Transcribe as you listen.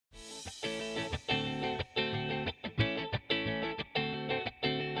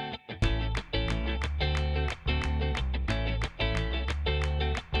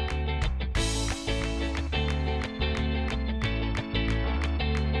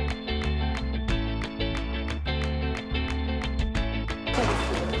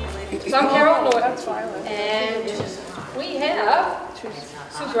So I'm Carol Norton, and we have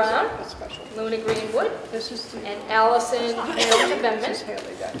Sue Brown, Luna Greenwood, and Allison Amendment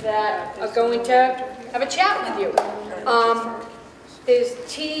that are going to have a chat with you. There's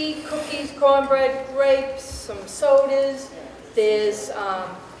tea, cookies, cornbread, grapes, some sodas. There's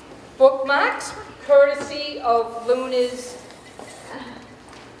bookmarks, courtesy of Luna's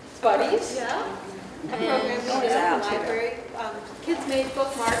buddies. Yeah. And the library. Kids made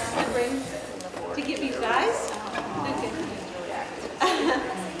bookmarks to bring to give you guys.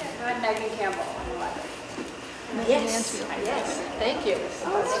 I'm Megan Campbell. I'm the library. Yes, yes, thank you.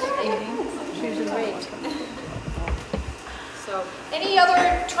 She's great. So, any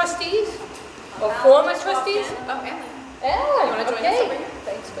other trustees or former trustees? Oh, Ellen. Ellen, You want to join us okay. over here?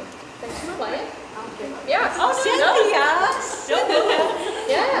 Thanks for playing. Yeah. Oh, Cynthia!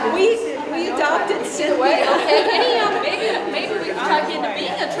 Yeah. We adopted Either Cynthia. way, okay. Any Maybe we can talk you into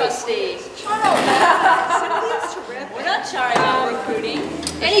being a trustee. Cynthia's terrific. We're not shy about recruiting.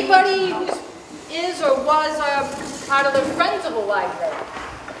 anybody who is or was part of the Friends of the Library?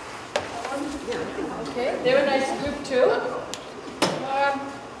 Okay, they're a nice group too.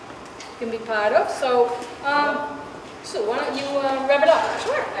 You can be part of. So, Sue, why don't you rev it up?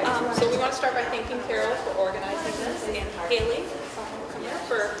 Sure. So we want to start by thanking Carol for organizing this and Haley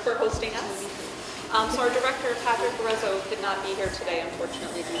for hosting us. So our director, Patrick Barrezo, could not be here today,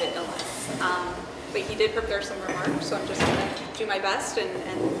 unfortunately, due to illness. But he did prepare some remarks, so I'm just going to do my best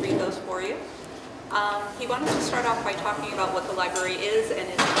and read those for you. He wanted to start off by talking about what the library is and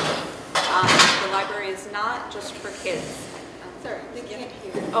isn't. The library is not just for kids. Sorry, they can't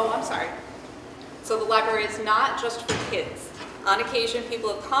hear. Oh, I'm sorry. So the library is not just for kids. On occasion,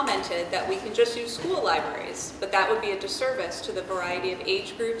 people have commented that we can just use school libraries, but that would be a disservice to the variety of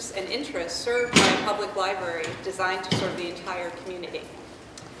age groups and interests served by a public library designed to serve the entire community.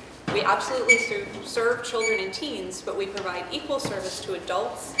 We absolutely serve children and teens, but we provide equal service to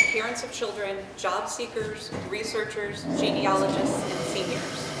adults, parents of children, job seekers, researchers, genealogists, and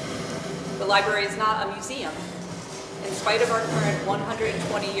seniors. The library is not a museum. In spite of our current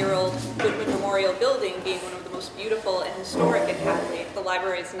 120-year-old Goodwin Memorial Building being one of the most beautiful and historic in Hadley, the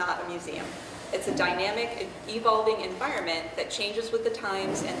library is not a museum. It's a dynamic and evolving environment that changes with the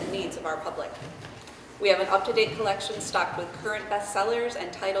times and the needs of our public. We have an up-to-date collection stocked with current bestsellers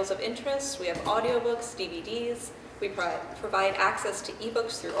and titles of interest. We have audiobooks, DVDs. We provide access to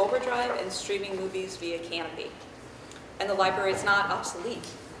ebooks through Overdrive and streaming movies via Canopy. And the library is not obsolete.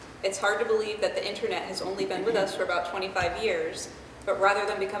 It's hard to believe that the internet has only been with us for about 25 years, but rather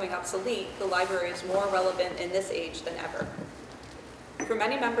than becoming obsolete, the library is more relevant in this age than ever. For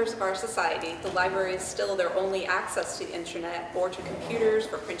many members of our society, the library is still their only access to the internet or to computers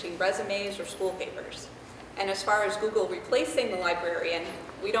for printing resumes or school papers. And as far as Google replacing the librarian,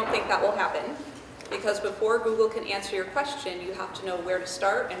 we don't think that will happen, because before Google can answer your question, you have to know where to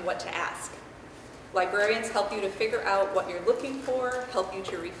start and what to ask. Librarians help you to figure out what you're looking for, help you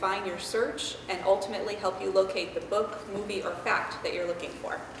to refine your search, and ultimately help you locate the book, movie, or fact that you're looking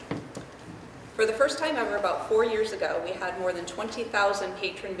for. For the first time ever, about 4 years ago, we had more than 20,000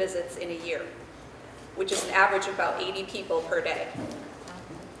 patron visits in a year, which is an average of about 80 people per day.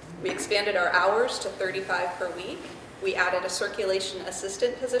 We expanded our hours to 35 per week. We added a circulation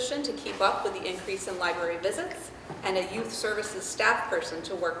assistant position to keep up with the increase in library visits, and a youth services staff person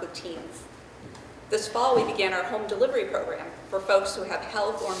to work with teens. This fall, we began our home delivery program for folks who have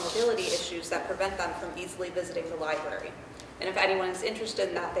health or mobility issues that prevent them from easily visiting the library. And if anyone is interested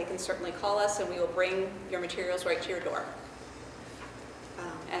in that, they can certainly call us and we will bring your materials right to your door.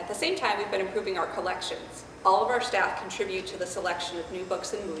 At the same time, we've been improving our collections. All of our staff contribute to the selection of new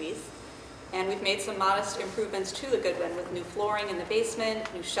books and movies, and we've made some modest improvements to the Goodwin with new flooring in the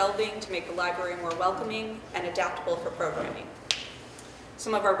basement, new shelving to make the library more welcoming and adaptable for programming.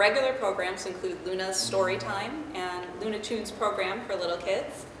 Some of our regular programs include Luna's Story Time and Luna Tunes program for little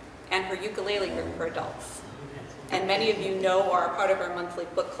kids, and her ukulele group for adults. And many of you know or are part of our monthly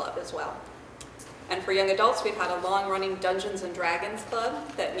book club as well. And for young adults, we've had a long-running Dungeons and Dragons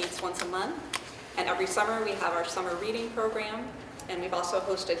club that meets once a month. And every summer we have our summer reading program. And we've also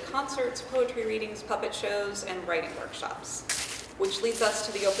hosted concerts, poetry readings, puppet shows, and writing workshops, which leads us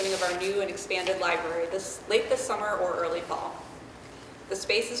to the opening of our new and expanded library late this summer or early fall. The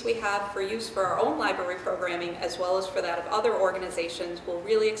spaces we have for use for our own library programming, as well as for that of other organizations, will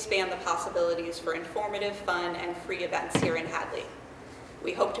really expand the possibilities for informative, fun, and free events here in Hadley.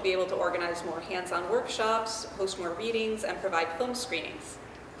 We hope to be able to organize more hands-on workshops, host more readings, and provide film screenings.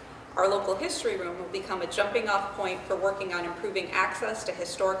 Our local history room will become a jumping-off point for working on improving access to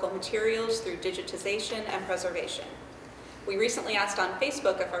historical materials through digitization and preservation. We recently asked on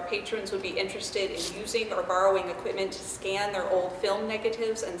Facebook if our patrons would be interested in using or borrowing equipment to scan their old film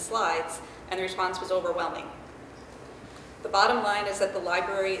negatives and slides, and the response was overwhelming. The bottom line is that the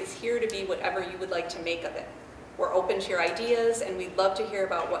library is here to be whatever you would like to make of it. We're open to your ideas, and we'd love to hear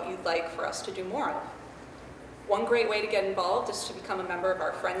about what you'd like for us to do more of. One great way to get involved is to become a member of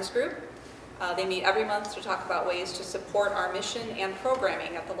our Friends group. They meet every month to talk about ways to support our mission and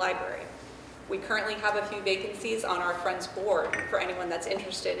programming at the library. We currently have a few vacancies on our Friends board for anyone that's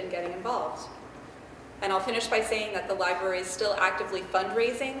interested in getting involved. And I'll finish by saying that the library is still actively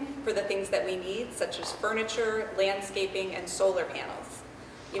fundraising for the things that we need, such as furniture, landscaping, and solar panels.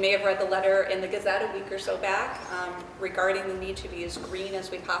 You may have read the letter in the Gazette a week or so back regarding the need to be as green as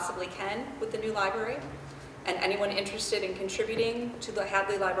we possibly can with the new library. And anyone interested in contributing to the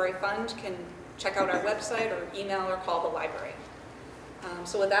Hadley Library Fund can check out our website or email or call the library.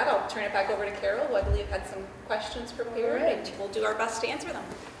 So with that, I'll turn it back over to Carol, who I believe had some questions prepared, and we'll do our best to answer them.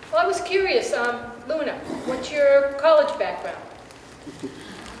 Well, I was curious, Luna, what's your college background?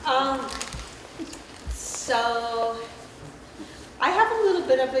 So I have a little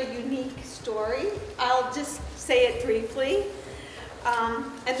bit of a unique story. I'll just say it briefly. And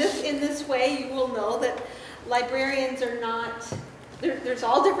in this way, you will know that librarians are not, there's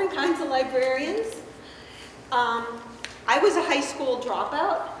all different kinds of librarians. I was a high school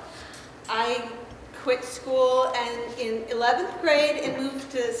dropout. I quit school and in 11th grade and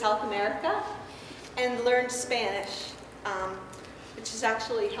moved to South America and learned Spanish, which is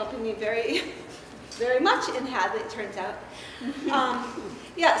actually helping me very, very much in Hadley, it turns out.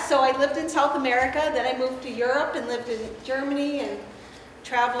 Yeah, so I lived in South America, then I moved to Europe and lived in Germany and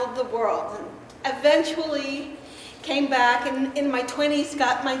traveled the world. And eventually came back and in my 20s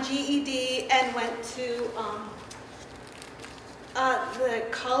got my GED and went to the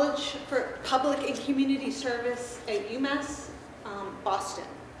College for Public and Community Service at UMass, Boston.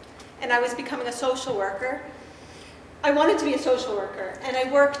 And I was becoming a social worker. I wanted to be a social worker, and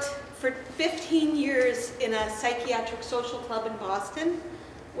I worked for 15 years in a psychiatric social club in Boston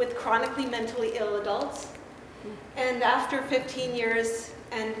with chronically mentally ill adults. And after 15 years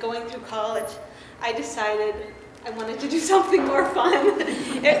and going through college, I decided I wanted to do something more fun.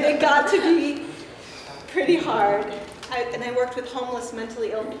 It got to be pretty hard. And I worked with homeless,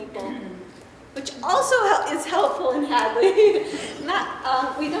 mentally ill people, which also is helpful in Hadley.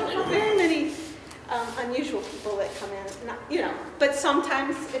 We don't have very many unusual people that come in, but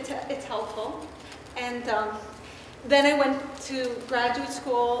sometimes it's helpful. And then I went to graduate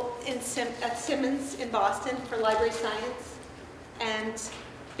school at Simmons in Boston for library science and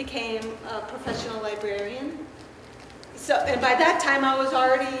became a professional librarian. So, and by that time I was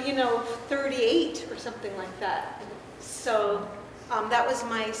already, 38 or something like that. So that was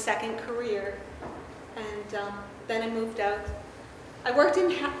my second career, and then I moved out. I worked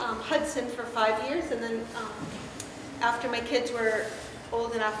in Hudson for 5 years, and then after my kids were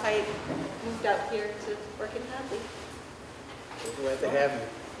old enough, I moved out here to work in Hadley. We're glad to have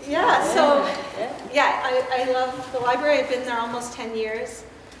you. Yeah, so yeah, I love the library. I've been there almost 10 years,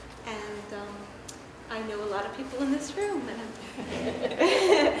 and I know a lot of people in this room.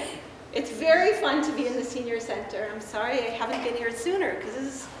 And it's very fun to be in the Senior Center. I'm sorry I haven't been here sooner because this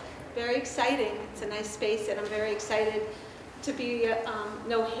is very exciting. It's a nice space, and I'm very excited to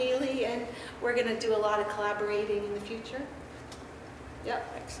know Haley, and we're going to do a lot of collaborating in the future.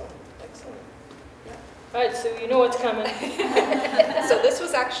 Yep. Excellent, excellent. Yep. All right, so you know what's coming. So this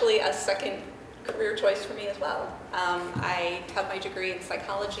was actually a second career choice for me as well. I have my degree in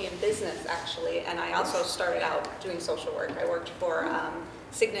psychology and business, actually, and I also started out doing social work. I worked for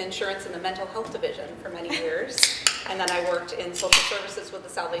Cigna Insurance in the mental health division for many years, and then I worked in social services with the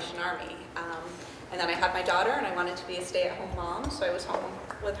Salvation Army. And then I had my daughter, and I wanted to be a stay-at-home mom, so I was home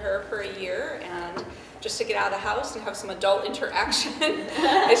with her for a year, and just to get out of the house and have some adult interaction,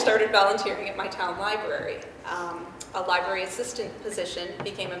 I started volunteering at my town library. A library assistant position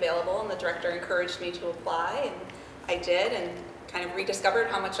became available, and the director encouraged me to apply, and I did, and kind of rediscovered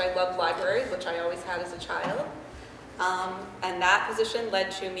how much I loved libraries, which I always had as a child. And that position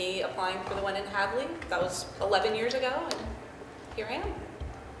led to me applying for the one in Hadley. That was 11 years ago, and here I am.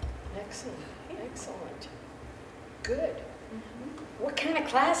 Excellent, excellent. Good. What kind of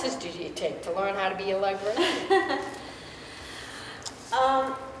classes did you take to learn how to be a librarian?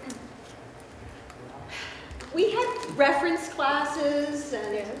 We had reference classes,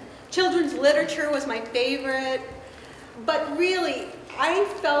 and children's literature was my favorite. But really, I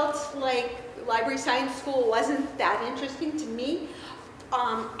felt like library science school wasn't that interesting to me.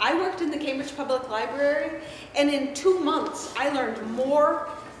 I worked in the Cambridge Public Library, and in 2 months, I learned more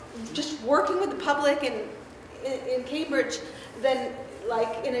just working with the public and in Cambridge than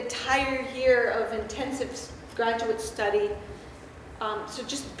like an entire year of intensive graduate study. So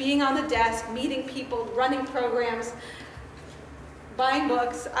just being on the desk, meeting people, running programs, buying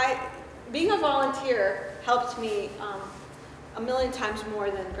books. Being a volunteer helped me a million times more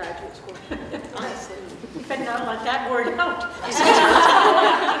than graduate school, honestly. You better not let that word out.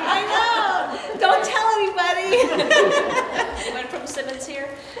 I know! Don't tell anybody! Anyone from Simmons here?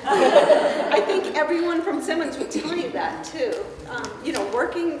 I think everyone from Simmons would tell you that too. You know,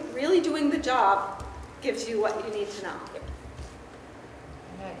 really doing the job gives you what you need to know.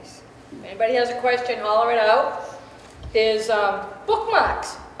 Nice. If anybody has a question, holler it out. There's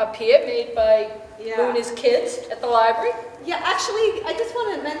bookmarks up here made by Luna's kids at the library. Yeah, actually, I just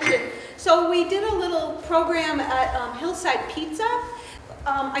want to mention, so we did a little program at Hillside Pizza.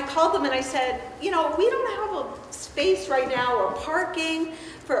 I called them and I said, you know, we don't have a space right now or parking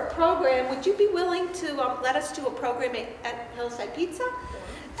for a program. Would you be willing to let us do a program at Hillside Pizza?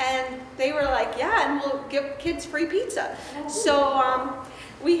 And they were like, yeah, and we'll give kids free pizza. So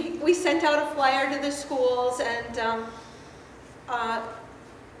we sent out a flyer to the schools, and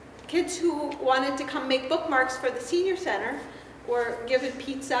kids who wanted to come make bookmarks for the Senior Center were given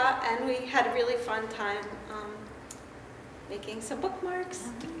pizza, and we had a really fun time making some bookmarks.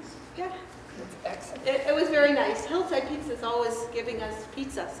 Yeah. That's excellent. It was very nice. Hillside Pizza is always giving us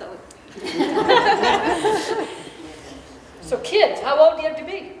pizza, so. So kids, how old do you have to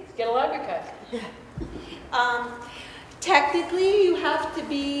be to get a library card? Technically, you have to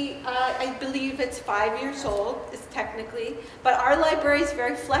be, I believe it's 5 years old, is technically, but our library is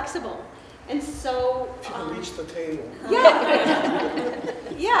very flexible. And so... If you can reach the table. Yeah.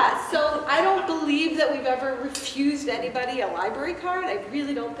 Yeah, so I don't believe that we've ever refused anybody a library card. I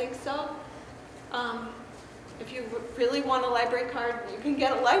really don't think so. If you really want a library card, you can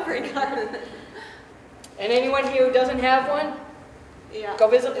get a library card. And anyone here who doesn't have one, Yeah. go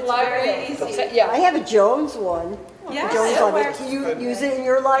visit the It's library. very easy. Yeah. I have a Jones one. Yes, Jones it one. works. Can you use it in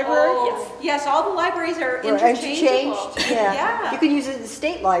your library? Oh, yes, all the libraries are Or interchangeable. Yeah. Yeah. You can use it in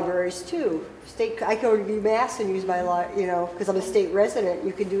state libraries too. I go to UMass and use my because I'm a state resident.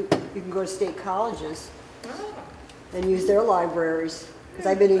 You can go to state colleges and use their libraries. Because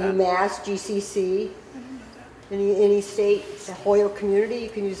I've been to UMass, GCC, any state, Hoyle community. You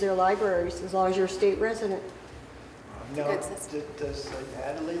can use their libraries as long as you're a state resident. Now, does the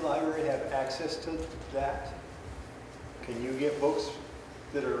Hadley Library have access to that? Can you get books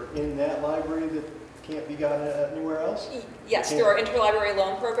that are in that library that can't be gotten anywhere else? Yes, through our interlibrary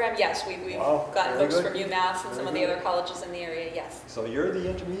loan program, yes. We've Wow, gotten very books good. from UMass and some of the Very other colleges in the area, yes. So you're the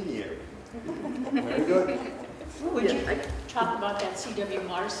intermediary. Very good. Would you talk about that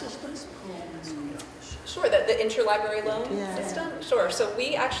CWMR system? Sure, the interlibrary loan Yeah. system? Sure, so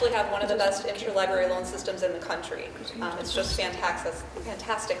we actually have one of the best interlibrary loan systems in the country. It's just fantastic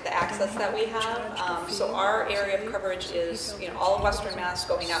the access that we have. So our area of coverage is all of Western Mass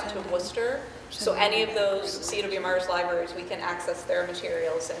going out to Worcester. So any of those CWMR's libraries, we can access their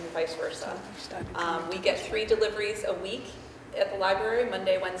materials and vice versa. We get 3 deliveries a week at the library,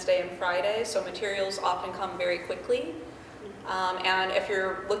 Monday, Wednesday, and Friday. So materials often come very quickly. And if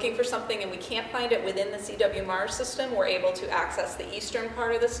you're looking for something and we can't find it within the CWMR system, we're able to access the eastern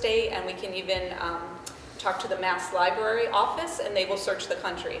part of the state, and we can even talk to the Mass Library office, and they will search the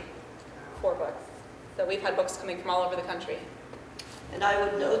country for books. So we've had books coming from all over the country. And I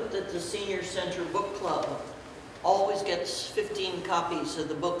would note that the Senior Center Book Club always gets 15 copies of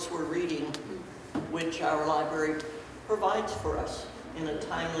the books we're reading, which our library provides for us in a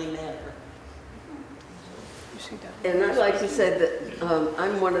timely manner. And I'd like to say that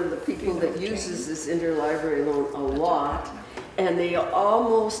I'm one of the people that uses this interlibrary loan a lot, and they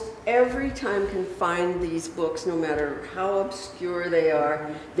almost every time can find these books, no matter how obscure they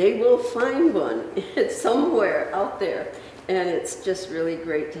are. They will find one. It's somewhere out there, and it's just really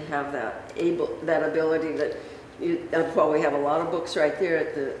great to have that ability that. Well, we have a lot of books right there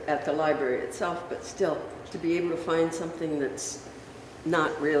at the library itself, but still to be able to find something that's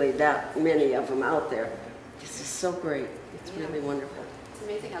not really that many of them out there. This is so great. It's really wonderful. It's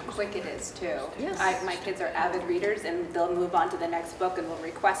amazing how quick it is, too. Yes. My kids are avid readers, and they'll move on to the next book, and we'll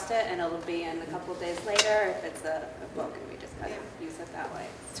request it, and it'll be in a couple days later if it's a book, and we just kind of use it that way.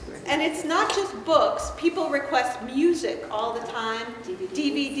 It's great. And it's not just books. People request music all the time.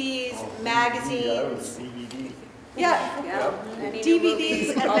 DVDs, magazines. DVD. Yeah. Yeah. Any new movies,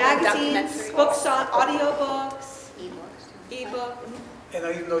 DVDs and all the magazines, documentaries. books on audiobooks, Ebooks. ebook.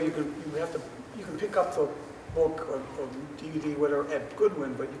 And even though you can pick up the book or DVD, whatever, at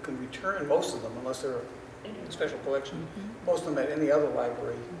Goodwin, but you can return most of them unless they're in special collection. Most of them at any other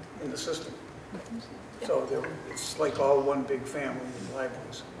library in the system. So it's like all one big family in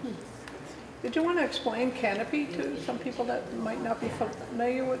libraries. Did you want to explain Canopy to some people that might not be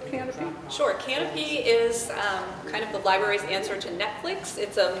familiar with Canopy? Sure. Canopy is kind of the library's answer to Netflix.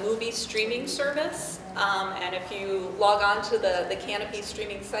 It's a movie streaming service. And if you log on to the Canopy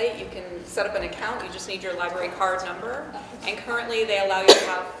streaming site, you can set up an account. You just need your library card number. And currently they allow you to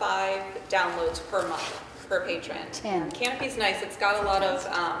have 5 downloads per month per patron. 10. Canopy's nice. It's got a lot of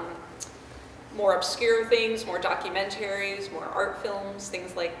more obscure things, more documentaries, more art films,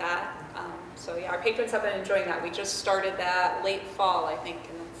 things like that. So yeah, our patrons have been enjoying that. We just started that late fall, I think,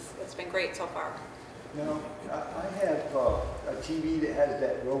 and it's been great so far. Now, I have a TV that has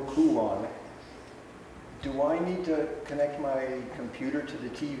that Roku on it. Do I need to connect my computer to the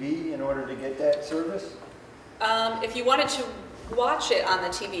TV in order to get that service? If you wanted to watch it on the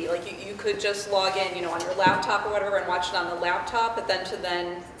TV, like you could just log in, you know, on your laptop or whatever and watch it on the laptop, but then to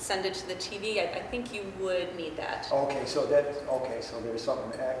send it to the TV, I think you would need that. Okay, so so there's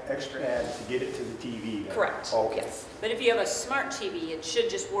something extra added to get it to the TV then. Correct. Okay. Yes. But if you have a smart TV, it should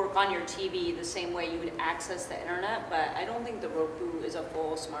just work on your TV the same way you would access the internet, but I don't think the Roku is a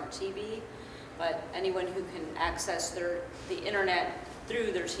full smart TV. But anyone who can access the internet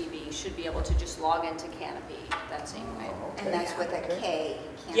through their TV should be able to just log into Canopy that same way. Okay. And that's with a K.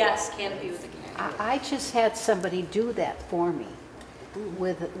 Yes, Canopy with a K. I just had somebody do that for me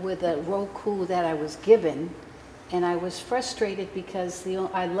with a Roku that I was given, and I was frustrated because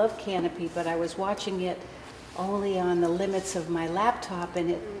I love Canopy, but I was watching it only on the limits of my laptop,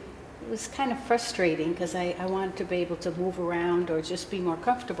 and it was kind of frustrating because I wanted to be able to move around or just be more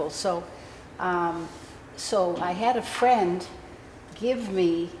comfortable. So I had a friend give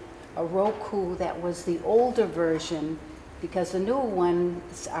me a Roku that was the older version, because the new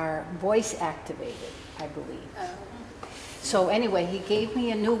ones are voice activated, I believe. So anyway, he gave me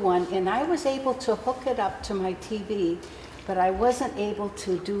a new one, and I was able to hook it up to my TV, but I wasn't able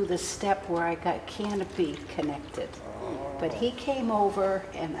to do the step where I got Canopy connected. But he came over,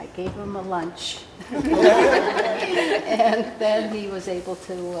 and I gave him a lunch. And then he was able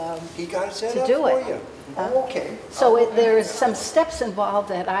to He got it set to up do for it. you? Oh, okay. So there's some steps involved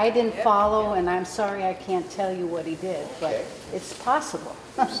that I didn't follow, and I'm sorry I can't tell you what he did, but Okay. it's possible.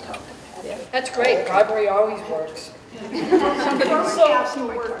 That's great, library always works. Chromecast will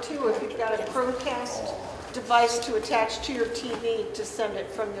work too if you've got a Chromecast device to attach to your TV to send it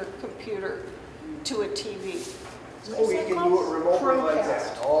from your computer to a TV. Oh, you can do it remotely like Chromecast.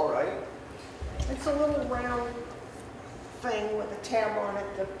 that, all right. It's a little round thing with a tab on it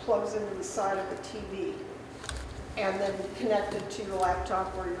that plugs into the side of the TV and then connected to your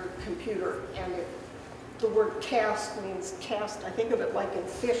laptop or your computer. And the word cast means cast. I think of it like in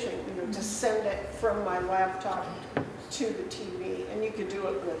fishing, you know, to send it from my laptop to the TV. And you could do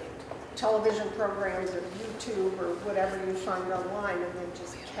it with television programs or YouTube or whatever you find online, and then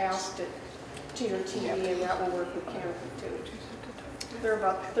just cast it to your TV, and that will work with Canopy too. They're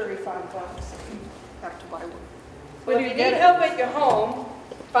about $35 if you have to buy one. Well, if you need help at your home,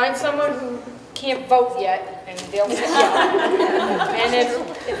 find someone who can't vote yet, and they'll help you out. And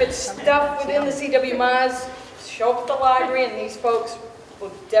if it's stuff within the CWMAs, show up at the library, and these folks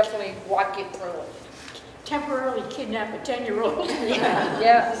will definitely walk you through it. Temporarily kidnap a 10-year-old.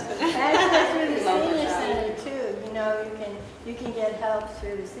 Yeah. Actually, through the senior center too, you know, you can get help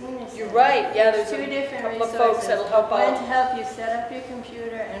through the senior center. You're right, yeah, there's Two a different couple of resources. folks that'll help One to out. help you set up your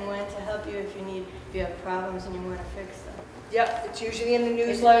computer and one to help you if you have problems and you want to fix them. Yep, it's usually in the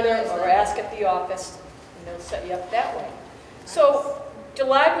newsletter or ask at the office, and they'll set you up that way. So, do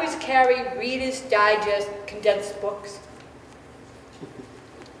libraries carry Reader's Digest condensed books?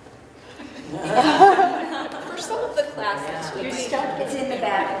 For some of the classes, we might. It's in the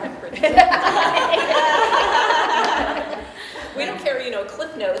back. We don't carry, you know,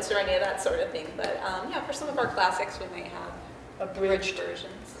 cliff notes or any of that sort of thing, but yeah, for some of our classics, we may have abridged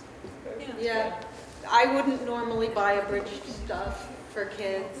versions. Yeah, I wouldn't normally buy abridged stuff for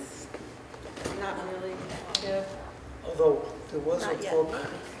kids. Not really. Yeah. Although there was a Not yet. book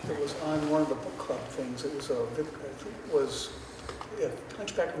that was on one of the book club things. It was I think it was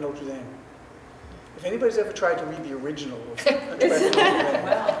Hunchback of Notre Dame. If anybody's ever tried to read the original of Hunchback of Notre Dame,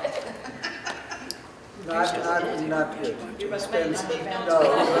 not good. You must It's make been- it no,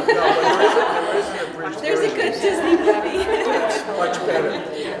 but there is an abridged There's a version. good Disney movie. It's much better.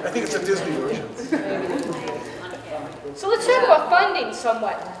 I think it's a Disney version. So let's talk about funding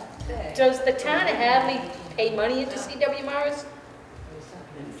somewhat. Does the town of Hadley pay money into CWMRs?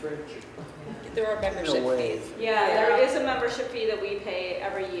 There are membership fees. Yeah, there is a membership fee that we pay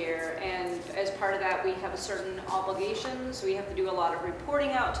every year, and as part of that, we have certain obligations. We have to do a lot of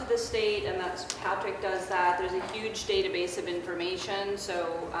reporting out to the state, and that's Patrick does that. There's a huge database of information,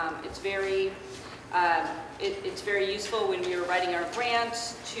 so it's very useful. When we were writing our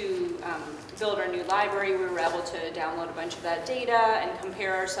grant to build our new library, we were able to download a bunch of that data and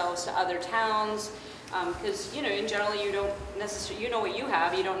compare ourselves to other towns. Because, you know, in general, you don't necessarily, you know what you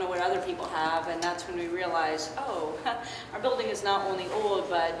have, you don't know what other people have, and that's when we realize, oh, our building is not only old,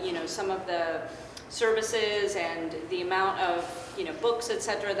 but, you know, some of the services and the amount of, you know, books,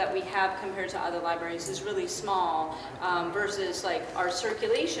 etc., that we have compared to other libraries is really small, versus, like, our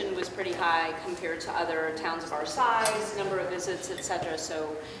circulation was pretty high compared to other towns of our size, number of visits, etc.,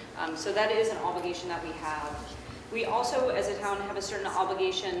 so that is an obligation that we have. We also, as a town, have a certain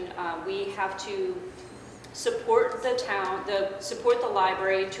obligation. We have to support the town, support the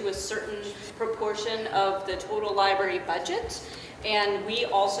library to a certain proportion of the total library budget. And we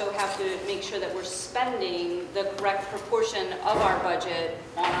also have to make sure that we're spending the correct proportion of our budget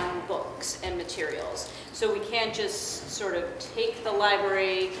on books and materials. So we can't just sort of take the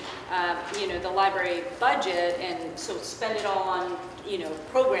library, you know, the library budget and so spend it all on, you know,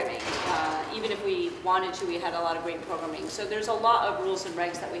 programming. Even if we wanted to, we had a lot of great programming. So there's a lot of rules and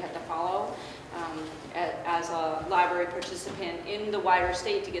regs that we have to follow as a library participant in the wider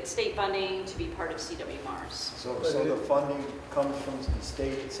state to get state funding to be part of CWMARS. So the funding comes from the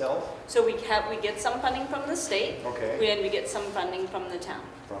state itself? So we get some funding from the state, okay, and we get some funding from the town.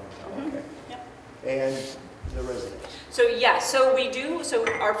 From the town, okay. Yep. And the residents? So yeah, so we do, so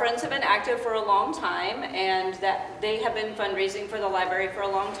our friends have been active for a long time, and that they have been fundraising for the library for a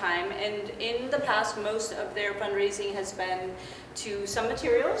long time, and in the past most of their fundraising has been to some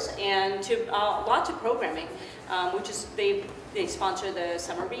materials and to lots of programming, which is they sponsor the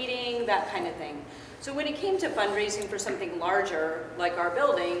summer reading, that kind of thing. So when it came to fundraising for something larger, like our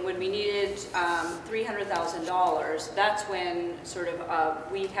building, when we needed $300,000, that's when sort of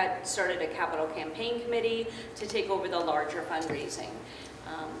we had started a capital campaign committee to take over the larger fundraising.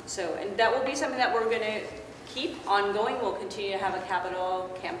 And that will be something that we're going to keep ongoing. We'll continue to have a capital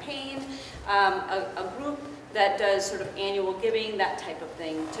campaign, a group that does sort of annual giving, that type of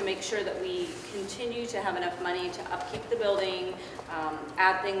thing, to make sure that we continue to have enough money to upkeep the building,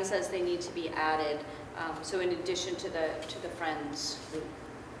 add things as they need to be added. So in addition to the Friends group.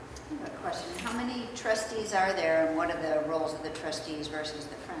 I have a question. How many trustees are there, and what are the roles of the trustees versus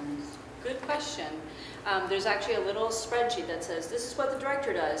the Friends? Good question. There's actually a little spreadsheet that says this is what the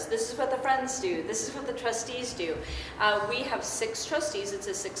director does, this is what the Friends do, this is what the trustees do. We have 6 trustees. It's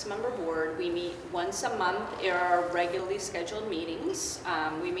a 6-member board. We meet once a month in our regularly scheduled meetings.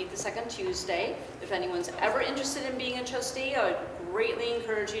 We meet the second Tuesday. If anyone's ever interested in being a trustee, I would greatly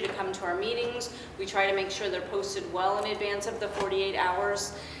encourage you to come to our meetings. We try to make sure they're posted well in advance of the 48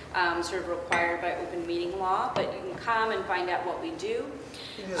 hours sort of required by open meeting law, but you can come and find out what we do.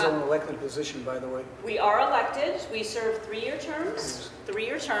 It is an elected position, by the way. We are elected. We serve 3-year terms.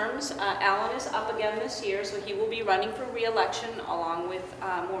 3-year terms. Alan is up again this year, so he will be running for re-election along with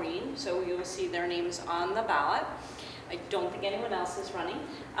Maureen. So you will see their names on the ballot. I don't think anyone else is running.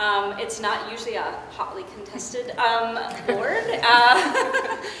 It's not usually a hotly contested board.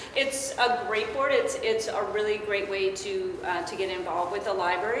 It's a great board. It's a really great way to get involved with the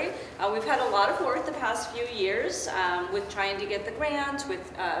library. We've had a lot of work the past few years with trying to get the grants,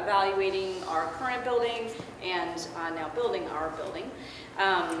 with evaluating our current building, and now building our building.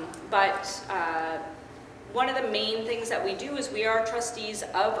 One of the main things that we do is we are trustees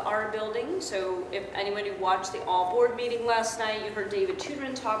of our building. So if anyone who watched the all-board meeting last night, you heard David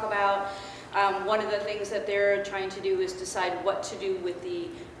Tudrin talk about one of the things that they're trying to do is decide what to do with the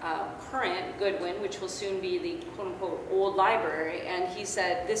current Goodwin, which will soon be the quote-unquote old library. And he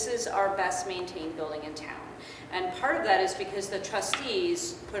said, this is our best maintained building in town. And part of that is because the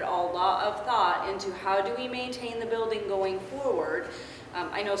trustees put a lot of thought into how do we maintain the building going forward.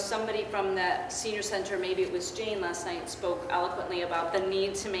 I know somebody from the Senior Center, maybe it was Jane last night, spoke eloquently about the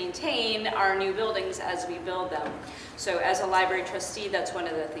need to maintain our new buildings as we build them. So as a library trustee, that's one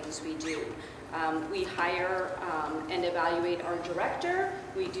of the things we do. We hire and evaluate our director.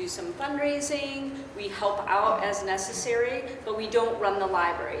 We do some fundraising. We help out as necessary, but we don't run the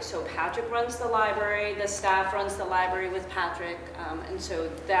library. So Patrick runs the library. The staff runs the library with Patrick. And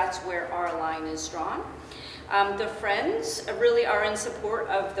so that's where our line is drawn. The Friends really are in support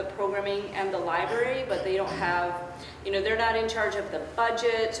of the programming and the library, but they don't have, they're not in charge of the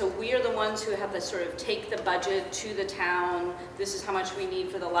budget. So we are the ones who have to sort of take the budget to the town. This is how much we need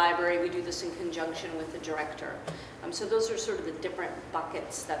for the library. We do this in conjunction with the director. So those are sort of the different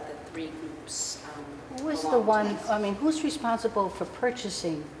buckets that the three groups Who is the one, who's responsible for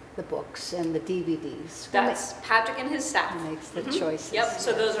purchasing the books and the DVDs? That's Patrick and his staff. Who makes the choices? Yep,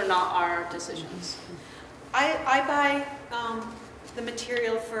 so those are not our decisions. I buy the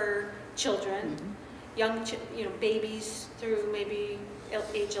material for children, young, babies through maybe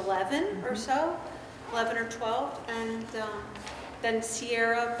age 11 or so, 11 or 12, and then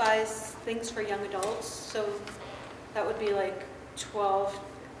Sierra buys things for young adults, so that would be like 12,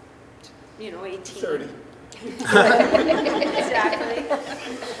 18. 30. Exactly.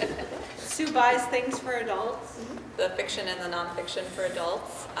 Sue buys things for adults. The fiction and the nonfiction for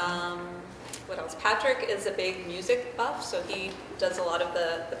adults. What else? Patrick is a big music buff, so he does a lot of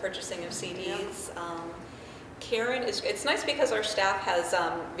the purchasing of CDs. Karen it's nice because our staff has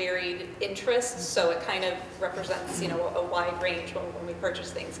varied interests, so it kind of represents, a wide range when we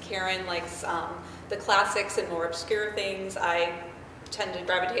purchase things. Karen likes the classics and more obscure things. I tend to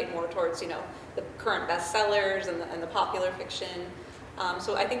gravitate more towards, the current bestsellers and the popular fiction.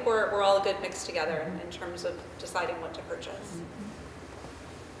 So I think we're all a good mix together in terms of deciding what to purchase.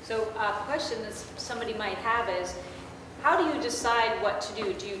 So a question that somebody might have is, how do you decide what to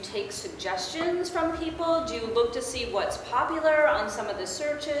do? Do you take suggestions from people? Do you look to see what's popular on some of the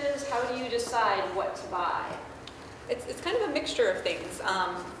searches? How do you decide what to buy? It's kind of a mixture of things.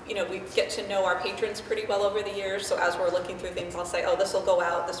 We get to know our patrons pretty well over the years, so as we're looking through things, I'll say, oh, this will go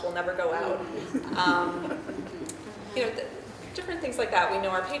out, this will never go out. Different things like that. We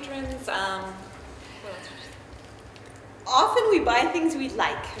know our patrons. What else? Often we buy things we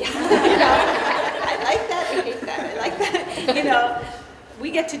like. I like that, I hate that, I like that. We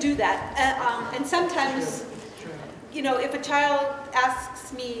get to do that. And sometimes, if a child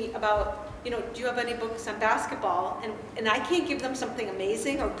asks me about, do you have any books on basketball? And I can't give them something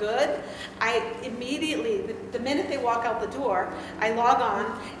amazing or good, I immediately, the minute they walk out the door, I log on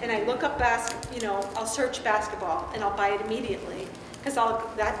and I look up I'll search basketball and I'll buy it immediately. Because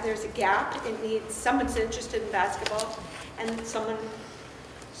there's a gap, someone's interested in basketball, and so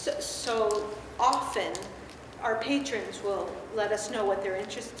often our patrons will let us know what they're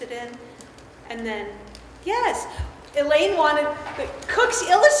interested in, and then, yes, Elaine wanted the Cook's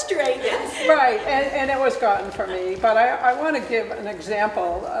Illustrated. Right, and it was gotten for me, but I want to give an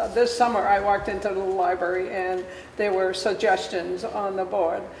example. This summer I walked into the library and there were suggestions on the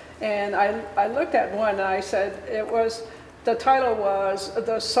board, and I looked at one and I said the title was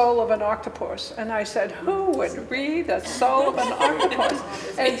The Soul of an Octopus, and I said, who would read The Soul of an Octopus?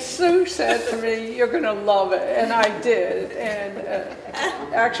 And Sue said to me, you're going to love it, and I did. And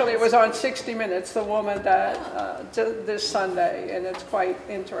actually it was on 60 Minutes, the woman that this Sunday, and it's quite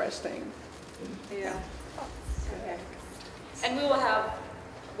interesting. Yeah. Okay. And we will have,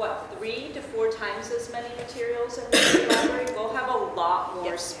 3 to 4 times as many materials in the library? We'll have a lot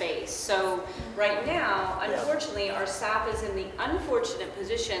more space. So right now, unfortunately, our staff is in the unfortunate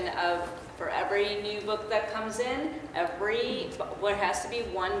position of, for every new book that comes in, there has to be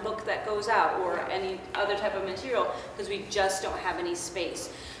one book that goes out, or any other type of material, because we just don't have any space.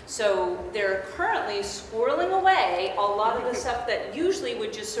 So they're currently squirreling away a lot of the stuff that usually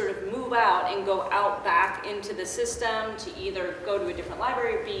would just sort of move out and go out back into the system to either go to a different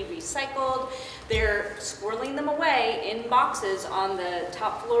library or be recycled. They're squirreling them away in boxes on the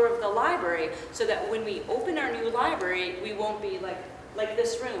top floor of the library so that when we open our new library, we won't be like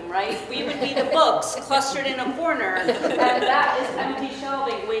this room, right? We would be the books clustered in a corner, and that is empty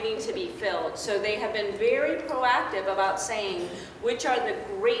shelving waiting to be filled. So they have been very proactive about saying which are the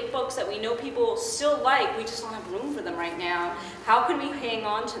great books that we know people still like, we just don't have room for them right now. How can we hang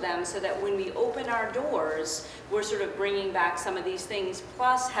on to them so that when we open our doors, we're sort of bringing back some of these things,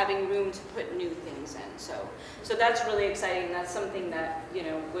 plus having room to put new things in. So that's really exciting. That's something that,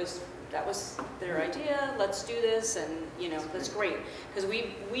 that was their idea, let's do this, and that's great. Because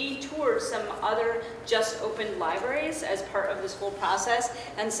we toured some other just opened libraries as part of this whole process,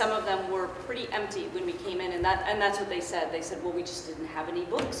 and some of them were pretty empty when we came in, and that's what they said. They said, well, we just didn't have any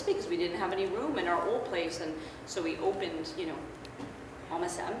books because we didn't have any room in our old place, and so we opened,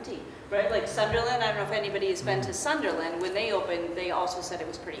 almost empty, right? Like Sunderland, I don't know if anybody has been to Sunderland. When they opened, they also said it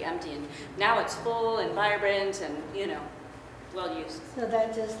was pretty empty, and now it's full and vibrant and, well used. So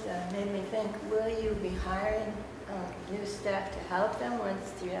that just made me think, will you be hiring new staff to help them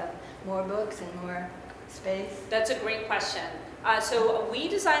once you have more books and more space? That's a great question. So we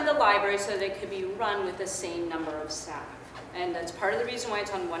designed the library so that it could be run with the same number of staff. And that's part of the reason why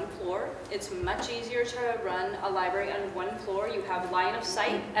it's on one floor. It's much easier to run a library on one floor. You have line of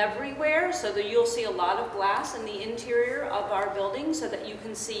sight everywhere, so that you'll see a lot of glass in the interior of our building so that you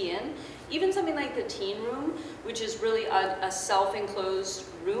can see in. Even something like the teen room, which is really a self-enclosed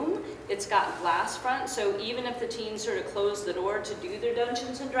room, it's got glass front, so even if the teens sort of close the door to do their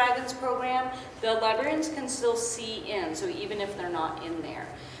Dungeons and Dragons program, the librarians can still see in, so even if they're not in there.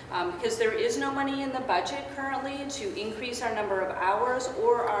 Because there is no money in the budget currently to increase our number of hours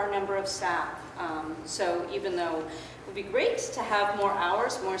or our number of staff. So even though it would be great to have more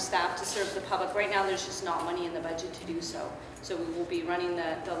hours, more staff to serve the public, right now there's just not money in the budget to do so. So we will be running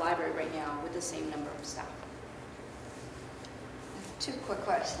the library right now with the same number of staff. Two quick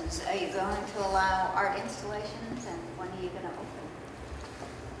questions. Are you going to allow art installations, and when are you going to open?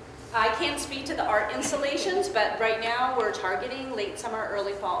 I can't speak to the art installations, but right now we're targeting late summer,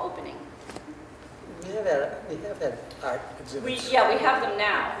 early fall opening. We have had art exhibits. We have them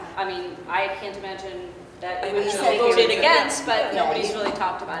now. I mean, I can't imagine that it would be said voted you- against, but Yeah, nobody's you- really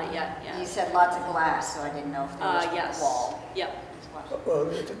talked about it yet. Yeah. You said lots of glass, so I didn't know if there was Yes. a wall. Yep. Well,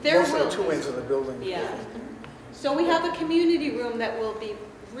 There most of will the two be. ends of the building. Yeah. So we have a community room that will be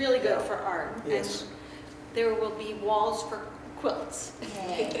really good Yeah. for art. Yes. And there will be walls for quilts.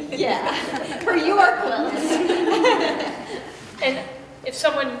 Yay. Yeah, for your quilts. And if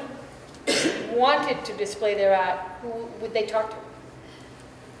someone wanted to display their art, who would they talk to?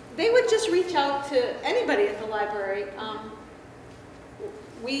 They would just reach out to anybody at the library.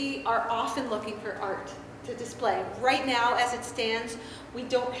 We are often looking for art to display. Right now, as it stands, we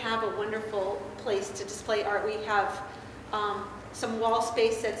don't have a wonderful place to display art. We have some wall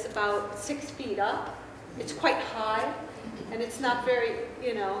space that's about 6 feet up. It's quite high, and it's not very,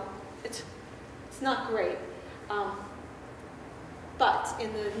 it's not great. But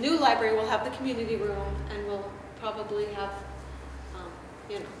in the new library, we'll have the community room, and we'll probably have,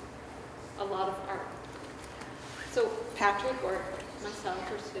 a lot of art. So Patrick or myself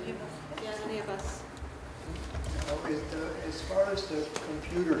or Sue, yeah, any of us. As far as the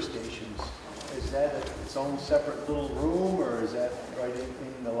computer stations, is that its own separate little room, or is that right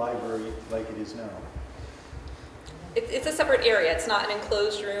in the library like it is now? It's a separate area. It's not an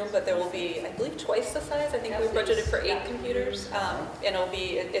enclosed room, but there will be, I believe, twice the size. I think we budgeted for 8 computers, and it'll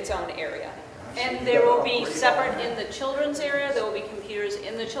be its own area. And there will be separate in the children's area. There will be computers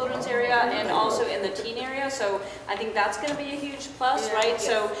in the children's area and also in the teen area. So I think that's going to be a huge plus, right?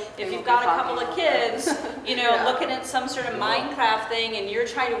 So if you've got a couple of kids, looking at some sort of Minecraft thing and you're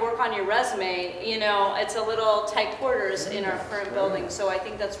trying to work on your resume, it's a little tight quarters in our current building. So I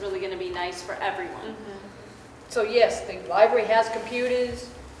think that's really going to be nice for everyone. So yes, the library has computers,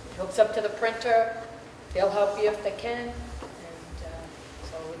 it hooks up to the printer, they'll help you if they can.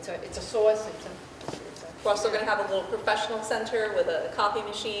 And so it's a source, We're also going to have a little professional center with a copy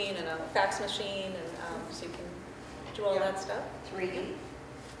machine and a fax machine, and so you can do all that stuff. 3D.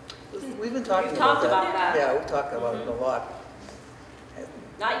 We've been talking We've about talked about that. Yeah, we've talked about it a lot.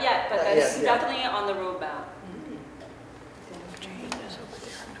 Not yet, but Not that's yet, yeah. definitely on the roadmap.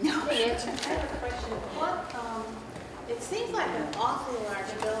 I have a question. It seems like an awfully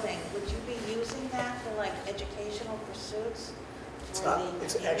large building. Would you be using that for like educational pursuits?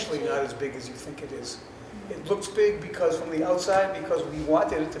 It's actually not as big as you think it is. It looks big because from the outside, because we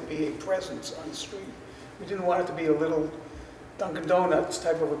wanted it to be a presence on the street. We didn't want it to be a little Dunkin' Donuts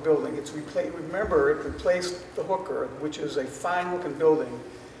type of a building. Remember, it replaced the Hooker, which is a fine-looking building,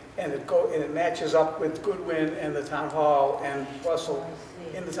 and it matches up with Goodwin and the town hall and Russell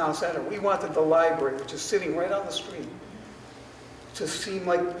in the town center. We wanted the library, which is sitting right on the street, to seem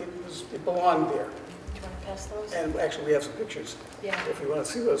like it belonged there. do you want to pass those? And actually, we have some pictures. Yeah. If you want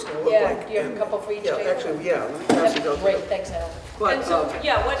to see what it's going to look Yeah, like. do you have a And- couple for each Yeah, table? actually, yeah. Let me pass it out. Great, thanks, Al. And so,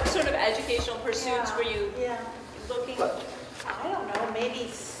 what sort of educational pursuits were you Yeah. looking? I don't know, maybe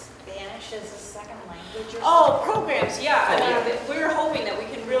Spanish as a second language or Oh, programs, yeah. I mean, we're hoping that we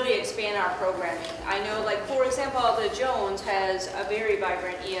can really expand our programming. I know, like, for example, the Jones has a very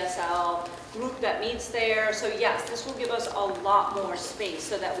vibrant ESL group that meets there. So yes, this will give us a lot more space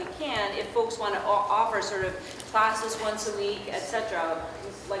so that we can, if folks want to offer sort of classes once a week, etc.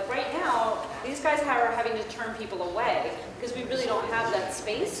 Like right now, these guys are having to turn people away because we really don't have that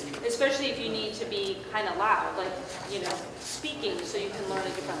space, especially if you need to be kind of loud, like, speaking so you can learn a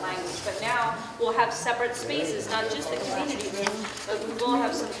different language. But now we'll have separate spaces, not just the community room, but we will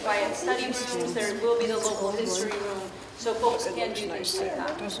have some quiet study rooms. There will be the local history room, so folks can do things like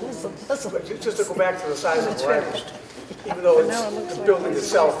that. But just to go back to the size of the library, even though the building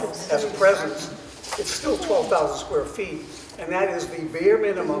itself has a presence, it's still 12,000 square feet, And that is the bare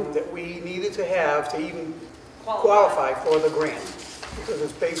minimum that we needed to have to even qualify for the grant. Because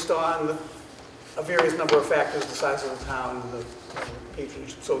it's based on a various number of factors, the size of the town, the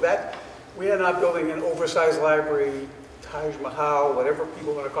patronage. So that, we are not building an oversized library, Taj Mahal, whatever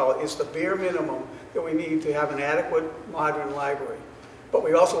people want to call it. It's the bare minimum that we need to have an adequate modern library. But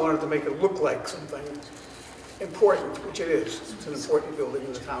we also wanted to make it look like something important, which it is. It's an important building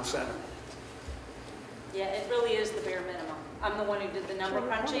in the town center. Yeah, it really is the bare minimum. I'm the one who did the number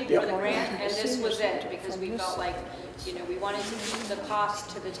crunching for the grant, and this was it, because we felt like, you know, we wanted to keep the cost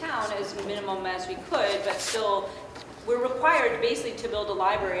to the town as minimum as we could, but still, we're required basically to build a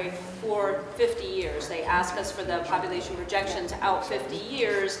library for 50 years. They ask us for the population projections out 50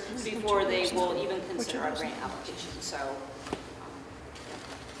 years before they will even consider our grant application. So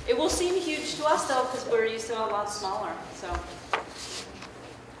it will seem huge to us though, because we're used to a lot smaller. So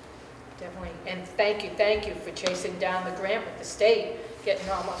Definitely. And thank you for chasing down the grant with the state, getting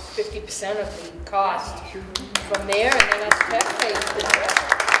almost 50% of the cost from there, and then us taxpayers.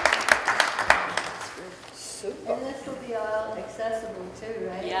 Super. And this will be all accessible too,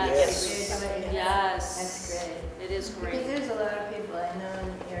 right? Yes. Yes. That's great. It is great. Because there's a lot of people I know in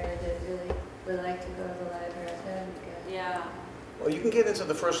the area that really would like to go to the library. That would be good. Yeah. Well, you can get into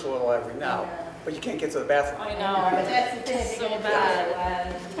the first floor of the library now, but you can't get to the bathroom. I know. But that's the thing. It's so you're gonna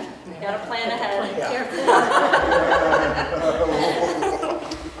bad. You gotta plan ahead.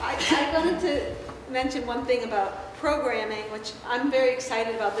 I wanted to mention one thing about programming, which I'm very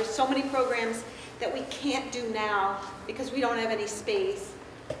excited about. There's so many programs that we can't do now because we don't have any space,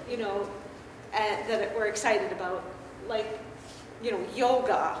 you know, that we're excited about, like, you know,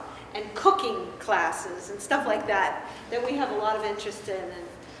 yoga and cooking classes and stuff like that, that we have a lot of interest in. And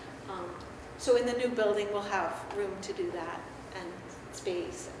so in the new building, we'll have room to do that and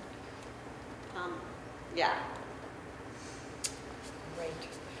space. Yeah. Great.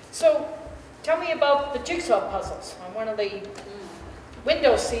 So tell me about the jigsaw puzzles. On one of the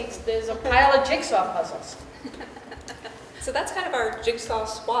window seats, there's a pile of jigsaw puzzles. So that's kind of our jigsaw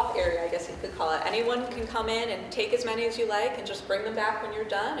swap area, I guess you could call it. Anyone can come in and take as many as you like and just bring them back when you're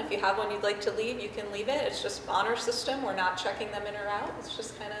done. If you have one you'd like to leave, you can leave it. It's just honor system. We're not checking them in or out. It's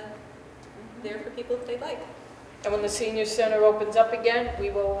just kind of there for people if they'd like. And when the senior center opens up again,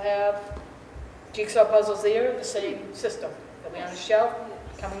 we will have jigsaw puzzles there, the same system. They'll be on a shelf,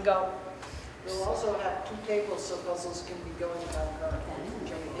 come and go. We'll also have 2 tables so puzzles can be going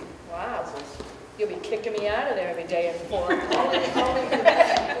concurrently. Wow. You'll be kicking me out of there every day at 4.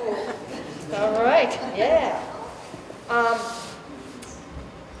 All right, yeah. I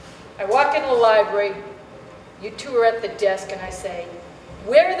walk into the library, you two are at the desk, and I say,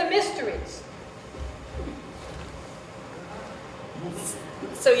 where are the mysteries?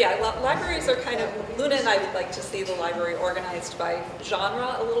 So yeah, libraries are kind of, Luna and I would like to see the library organized by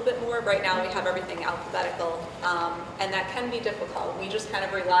genre a little bit more. Right now we have everything alphabetical, and that can be difficult. We just kind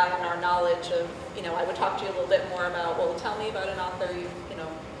of rely on our knowledge of, you know, I would talk to you a little bit more about, well, tell me about an author you've, you know,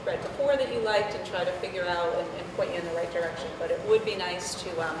 read before that you liked, and try to figure out and point you in the right direction. But it would be nice to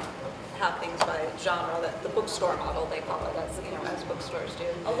have things by genre, that the bookstore model they call it, that's, you know, as bookstores do.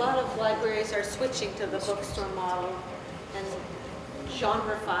 A lot of libraries are switching to the bookstore model and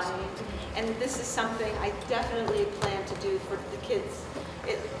genre-fying, and this is something I definitely plan to do for the kids,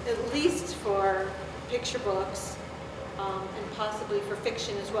 at least for picture books, and possibly for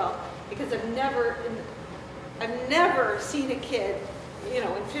fiction as well, because I've never seen a kid, you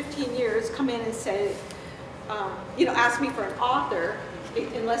know, in 15 years come in and say, you know, ask me for an author,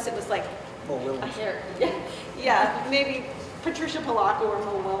 unless it was like a hair, yeah, maybe Patricia Polacco or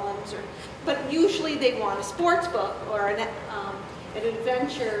Mo Willems, but usually they want a sports book or an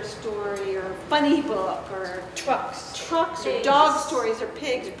adventure story or a funny book or trucks or dog stories or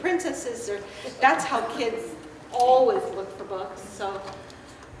pigs or princesses, or that's how kids always look for books. So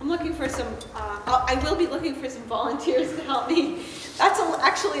I'm looking for some, I will be looking for some volunteers to help me. That's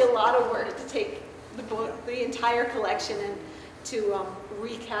actually a lot of work to take the book, the entire collection, and to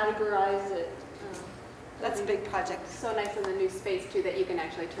recategorize it. That's a big project. So nice in the new space too that you can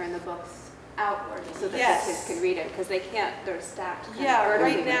actually turn the books outward so that Yes. the kids can read it, because they can't, they're stacked. Yeah,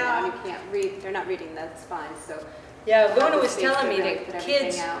 right now- You can't read, they're not reading the spine, so. Yeah, Luna was obviously telling me they really that put everything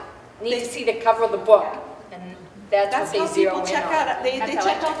kids out. need to see the cover of the book, and that's what they how zero people in check on. out. They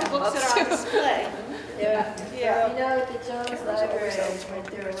check out the books that are on display. Yeah. Yeah. You know, at the Jones Library, I went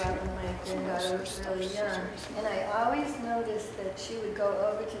there a lot when my granddaughter was really young, and I always noticed that she would go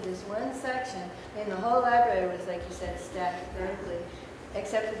over to this one section, and the whole library was, like you said, stacked vertically,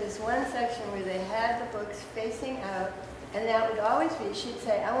 except for this one section where they had the books facing out, and that would always be, she'd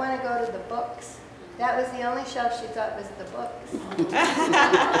say, I want to go to the books. That was the only shelf she thought was the books.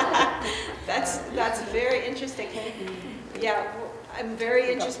 That's very interesting. Yeah, I'm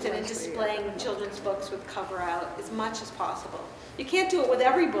very interested in displaying children's books with cover out as much as possible. You can't do it with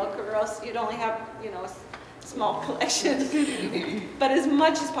every book, or else you'd only have, a small collection. But as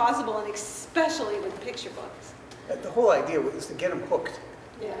much as possible, and especially with picture books. The whole idea was to get them hooked.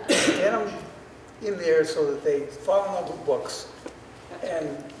 Yeah. Get them in there so that they fall in love with books,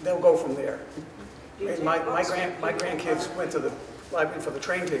 and they'll go from there. And my grandkids went to the library for the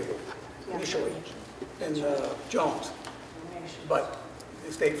train table initially in Jones, but they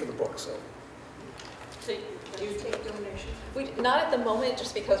stayed for the book. So, do you take donations? Not at the moment,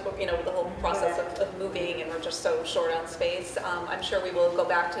 just because we're, with the whole process of moving and we're just so short on space. I'm sure we will go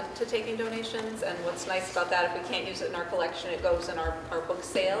back to taking donations. And what's nice about that, if we can't use it in our collection, it goes in our book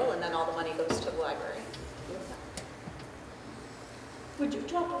sale, and then all the money goes to the library. Would you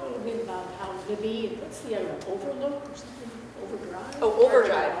talk a little bit about how Libby, what's the other one, Overlook or something? Overdrive? Oh,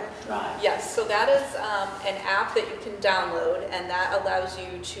 Overdrive. Drive. Yes, so that is an app that you can download, and that allows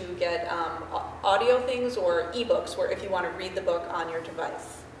you to get audio things or ebooks, where if you want to read the book on your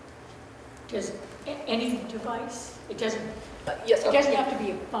device. Does any device? It doesn't. Yes. It doesn't have to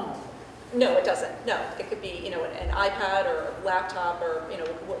be a phone. No, it doesn't. No, it could be, an iPad or a laptop or,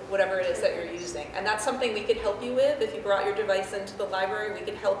 whatever it is that you're using. And that's something we could help you with. If you brought your device into the library, we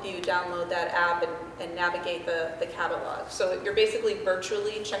could help you download that app and navigate the catalog. So you're basically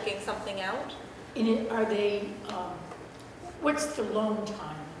virtually checking something out. And are they, what's the loan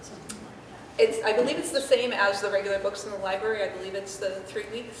time and something like that? I believe it's the same as the regular books in the library. I believe it's the 3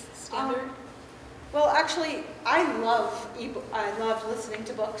 weeks standard. Well, actually, I love listening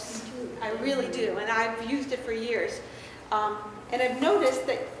to books. I really do, and I've used it for years. And I've noticed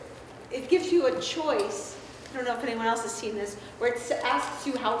that it gives you a choice. I don't know if anyone else has seen this, where it asks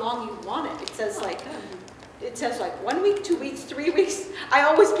you how long you want it. It says like 1 week, 2 weeks, 3 weeks. I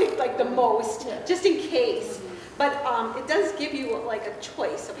always pick like the most, just in case. But it does give you like a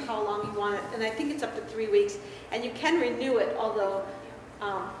choice of how long you want it, and I think it's up to 3 weeks. And you can renew it, although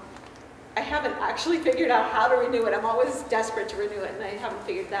I haven't actually figured out how to renew it. I'm always desperate to renew it, and I haven't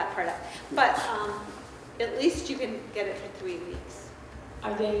figured that part out. But at least you can get it for 3 weeks.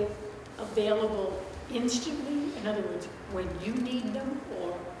 Are they available instantly? In other words, when you need them,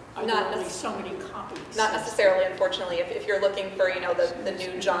 or are there only so many copies? Not necessarily, unfortunately. If you're looking for, the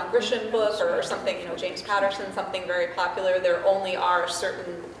new John Grisham book or something, James Patterson, something very popular, there only are a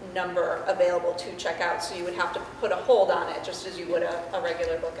certain number available to check out, so you would have to put a hold on it, just as you would a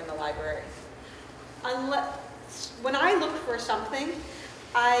regular book in the library. When I look for something,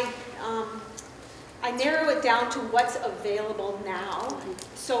 I narrow it down to what's available now.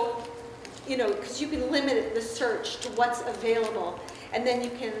 So, because you can limit the search to what's available, and then you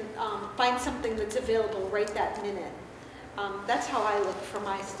can find something that's available right that minute. That's how I look for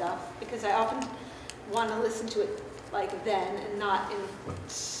my stuff, because I often want to listen to it like then and not in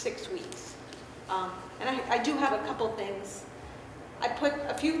 6 weeks. And I do have a couple things. I put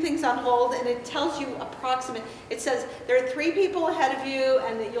a few things on hold, and it tells you approximate. It says there are 3 people ahead of you,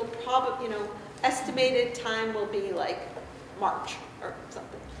 and that you'll probably, estimated time will be like March or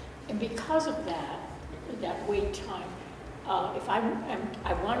something. And because of that wait time, if I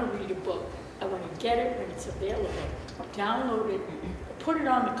want to read a book, I want to get it when it's available, download it, put it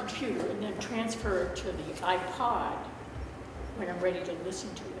on the computer, and then transfer it to the iPod when I'm ready to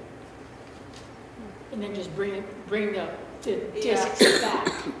listen to it. And then just bring the discs back.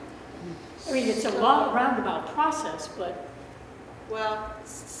 I mean, it's a long roundabout process, but... Well,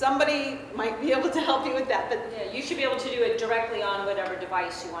 somebody might be able to help you with that, but... Yeah, you should be able to do it directly on whatever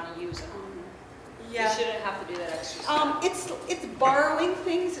device you want to use it on. Yeah. You shouldn't have to do that extra stuff. It's borrowing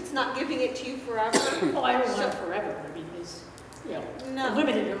things. It's not giving it to you forever. Well, I don't want it forever. I mean, there's a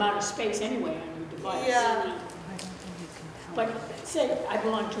limited amount of space anyway on your device. Yeah. But say I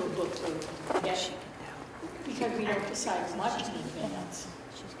belong to a book group, because we don't decide much in advance.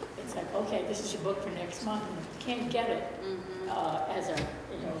 It's like, okay, this is a book for next month, and if you can't get it as a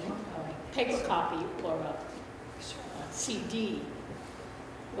paper copy or a CD,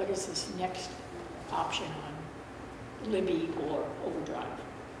 what is this next option on Libby or Overdrive?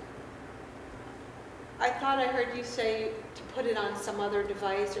 I thought I heard you say to put it on some other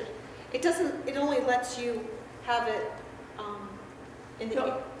device, or it doesn't. It only lets you have it in the.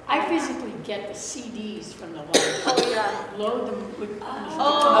 No, I physically get the CDs from the library. Oh yeah. Load them on the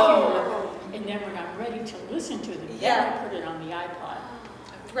computer, and then when I'm ready to listen to them, then I put it on the iPod.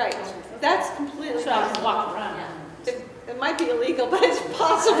 Right. That's completely. So I can walk around. It might be illegal, but it's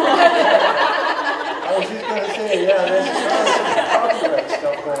possible. I was just going to say, yeah, that's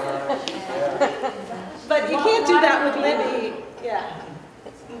stuff going on. Yeah. But you can't do that with Libby. Yeah.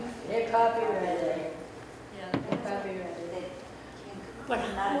 They're copyrighted. Yeah, they're copyrighted. But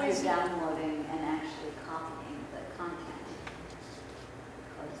Not if you're downloading and actually copying the content,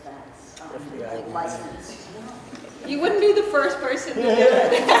 because that's licensed. You wouldn't be the first person to do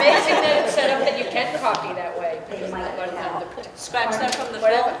it. It's amazing that it's set up that you can copy that way. Scratch that from the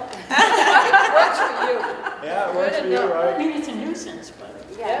Whatever. film. It works for you. Yeah, it works for you, I right? mean, it's a nuisance, but.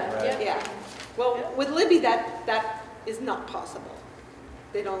 Yeah. Well, with Libby, that is not possible.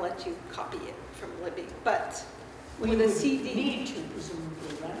 They don't let you copy it from Libby, but with a CD. Need to,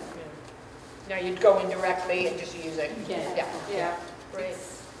 presumably, right? No, you'd go in directly and just use it. Yeah. Right.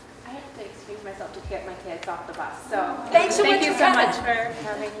 I have to excuse myself to get my kids off the bus, so. Thanks so Thank much you for so coming. much for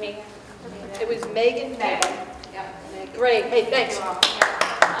having me. It was Megan. Yeah. Great, hey, thanks.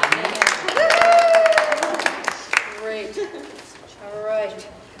 Great, all right.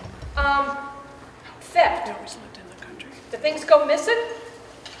 Theft. Do things go missing?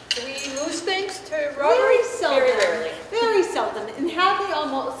 Do we lose things to robbery? Very seldom. Very rarely. Very seldom. In Hadley,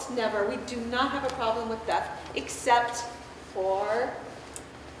 almost never. We do not have a problem with theft, except for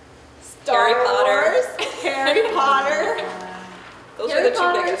Harry Potter. Harry Potter. Those Harry are the two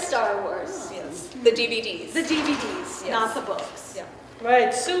Potter and biggest. Star Wars. Yes. The DVDs. The DVDs, Yes. not the books. Yeah.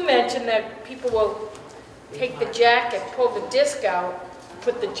 Right, Sue mentioned that people will take the jacket, pull the disc out,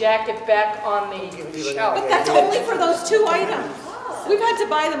 put the jacket back on the shelf. But that's only for those two items. We've had to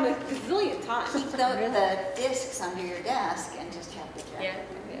buy them a gazillion times. Keep the discs under your desk and just have the Yeah,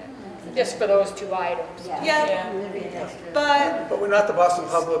 jacket. just for those two items. Yeah. But we're not the Boston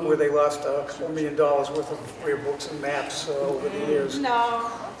Public where they lost $1 million worth of rare books and maps over the years. no.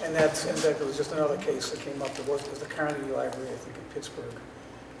 And that was just another case that came up. There was the Carnegie Library, I think, in Pittsburgh.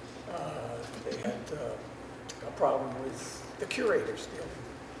 They had a problem with the curators stealing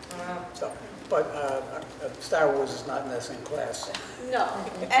stuff. But Star Wars is not in that same class. No.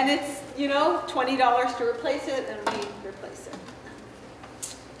 And it's, $20 to replace it, and we replace it.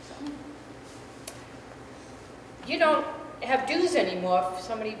 You don't have dues anymore if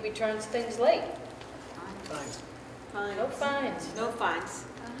somebody returns things late. Fines. Fines. No fines. No fines.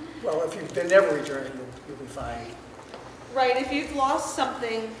 Well, if they're never returning, you'll be fined. Right, if you've lost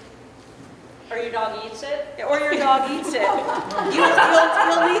something, Or your dog eats it? or your dog eats it,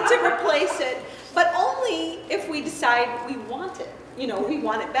 you'll need to replace it, but only if we decide we want it. We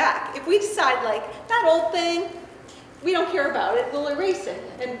want it back. If we decide, like, that old thing, we don't care about it, we'll erase it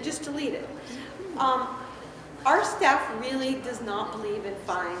and just delete it. Our staff really does not believe in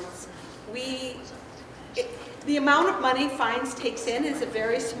fines. The amount of money fines takes in is a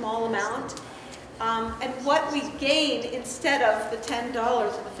very small amount. And what we gain instead of the $10 or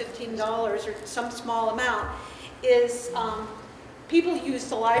the $15 or some small amount is people use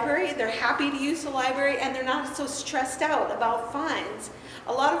the library, they're happy to use the library, and they're not so stressed out about fines.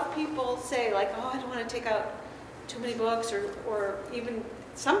 A lot of people say, like, oh, I don't want to take out too many books, or even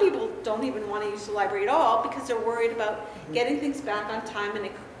some people don't even want to use the library at all because they're worried about getting things back on time and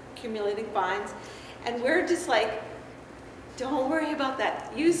accumulating fines. And we're just like, don't worry about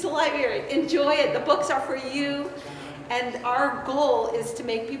that. Use the library. Enjoy it. The books are for you. And our goal is to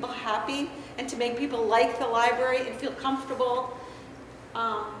make people happy and to make people like the library and feel comfortable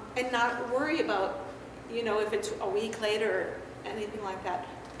and not worry about, if it's a week later or anything like that.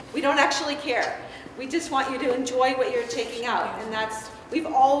 We don't actually care. We just want you to enjoy what you're taking out. And we've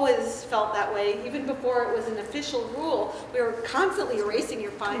always felt that way. Even before it was an official rule, we were constantly erasing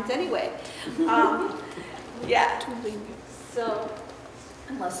your fines anyway. Yeah. So,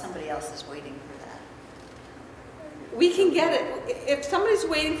 Unless somebody else is waiting for that. we can get it. If somebody's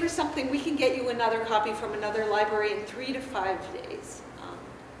waiting for something, we can get you another copy from another library in 3 to 5 days.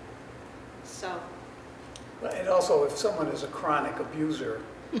 And also, if someone is a chronic abuser,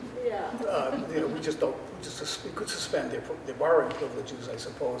 Yeah. we could suspend their borrowing privileges, I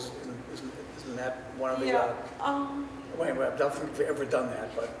suppose. Isn't that one of the? Yeah. Wait, I don't think we've ever done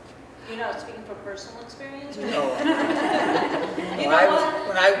that, but. You're not speaking from personal experience? No. When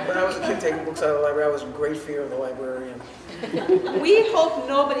I was a kid taking books out of the library, I was in great fear of the librarian. We hope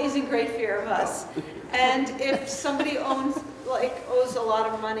nobody's in great fear of us. And if somebody owes a lot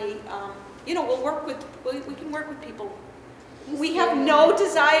of money, we can work with people. We have no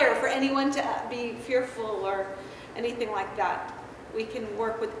desire for anyone to be fearful or anything like that. We can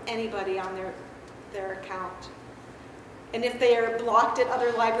work with anybody on their account. And if they are blocked at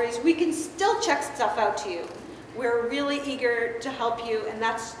other libraries, we can still check stuff out to you. We're really eager to help you, and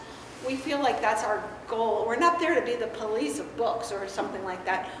we feel like that's our goal. We're not there to be the police of books or something like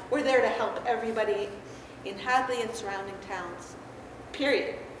that. We're there to help everybody in Hadley and surrounding towns,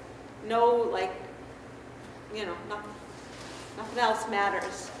 period. No, like, you know, nothing else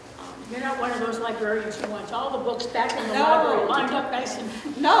matters. You're not one of those librarians who wants all the books back in the library lined up nice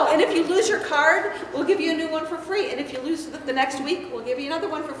and... No, and if you lose your card, we'll give you a new one for free. And if you lose it the next week, we'll give you another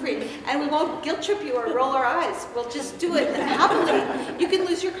one for free. And we won't guilt trip you or roll our eyes. We'll just do it happily. You can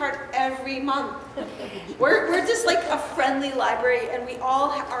lose your card every month. We're just like a friendly library, and we all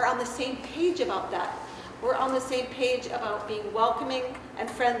are on the same page about that. We're on the same page about being welcoming and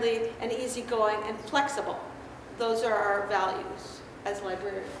friendly and easygoing and flexible. Those are our values as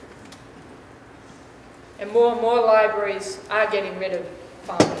librarians. And more libraries are getting rid of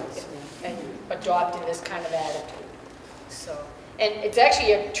fines and adopting this kind of attitude. So, and it's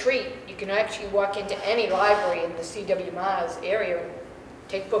actually a treat. You can actually walk into any library in the CW Mars area and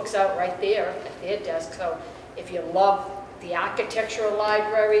take books out right there at their desk. So if you love the architectural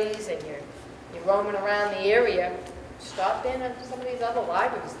libraries and you're roaming around the area, stop in at some of these other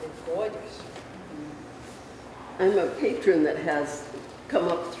libraries. They're gorgeous. I'm a patron that has come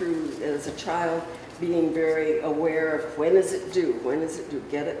up through as a child being very aware of when is it due,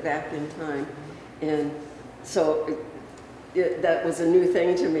 get it back in time. And so that was a new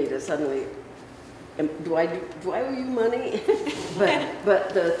thing to me to suddenly, do I owe you money?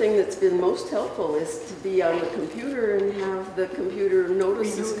 but the thing that's been most helpful is to be on the computer and have the computer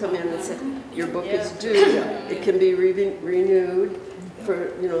notices come in and say, your book is due. It can be renewed for,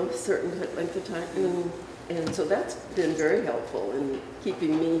 a certain length of time. And so that's been very helpful in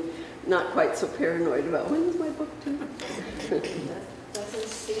keeping me not quite so paranoid about when is my book due. Doesn't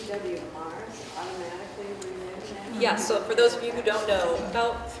CW Mars automatically renew? Yes, so for those of you who don't know,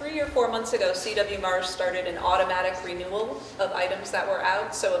 about 3 or 4 months ago, CW Mars started an automatic renewal of items that were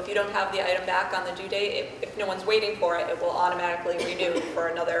out. So if you don't have the item back on the due date, if no one's waiting for it, it will automatically renew for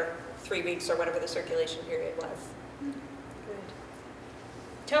another 3 weeks or whatever the circulation period was. Good.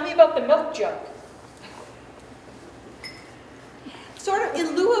 Tell me about the milk jug. Sort of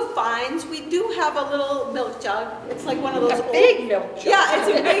in lieu of fines, we do have a little milk jug. It's like one of those big milk jug. Yeah,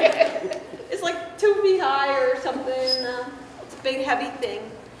 it's a big, it's like 2 feet high or something. It's a big, heavy thing.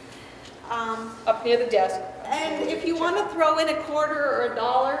 Up near the desk. And if you want to throw in a quarter or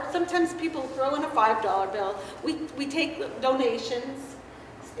 $1, sometimes people throw in a $5 bill. We take donations.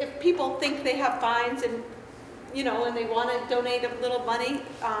 If people think they have fines and, and they want to donate a little money,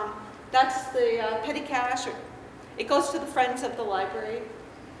 that's the petty cash. It goes to the Friends of the Library.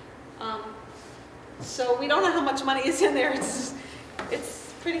 So we don't know how much money is in there. It's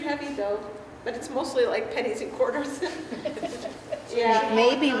pretty heavy though, but it's mostly like pennies and quarters. Yeah.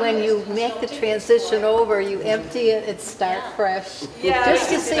 Maybe when you make the transition over, you empty it and start fresh. Yeah, just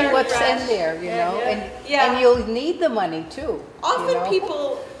to see what's in there, and you'll need the money too. Often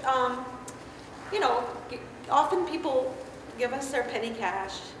people, often people give us their petty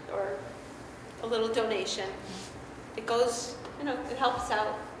cash or a little donation. It goes, it helps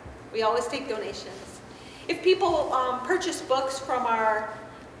out. We always take donations. If people purchase books from our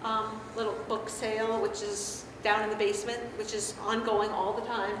little book sale, which is down in the basement, which is ongoing all the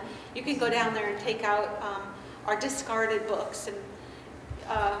time, you can go down there and take out our discarded books, and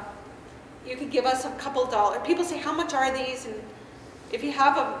you can give us a couple dollars. People say, how much are these? And if you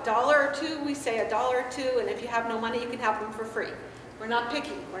have $1 or $2, we say $1 or $2, and if you have no money, you can have them for free. We're not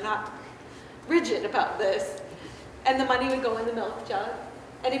picky. We're not rigid about this. And the money would go in the milk jug.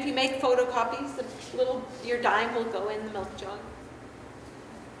 And if you make photocopies, your dime will go in the milk jug.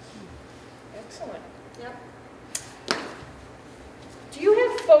 Excellent. Yep. Do you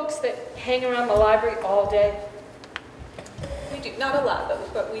have folks that hang around the library all day? We do, not a lot,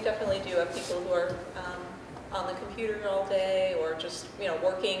 but we definitely do have people who are on the computer all day, or just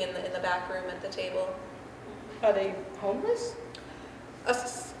working in the back room at the table. Are they homeless?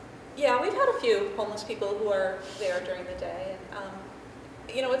 Yeah, we've had a few homeless people who are there during the day, and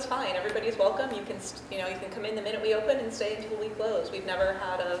it's fine. Everybody's welcome. You can you can come in the minute we open and stay until we close. We've never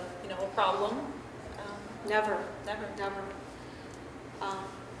had a problem. Never.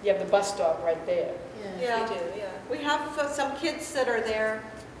 You have the bus stop right there. Yeah, we do. Yeah, we have some kids that are there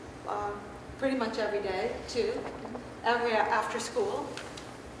pretty much every day too, after school.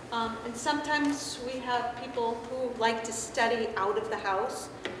 And sometimes we have people who like to study out of the house,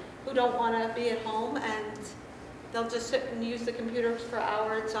 who don't want to be at home, and they'll just sit and use the computers for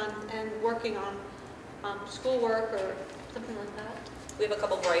hours and working on schoolwork or something like that. We have a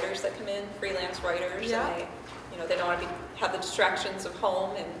couple of writers that come in, freelance writers, and they don't want to have the distractions of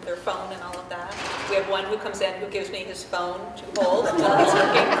home and their phone and all of that. We have one who comes in who gives me his phone to hold while he's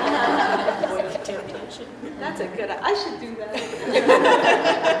working. That's a good. I should do that.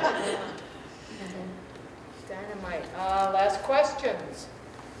 Dynamite. Last question. questions?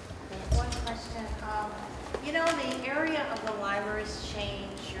 One question. You know, the area of the library's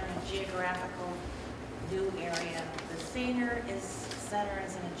changed. You're in a geographical new area. The senior center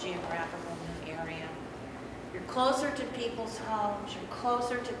is in a geographical new area. You're closer to people's homes. You're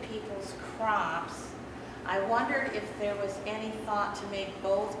closer to people's crops. I wondered if there was any thought to make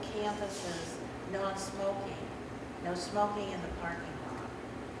both campuses non-smoking. No smoking in the parking lot.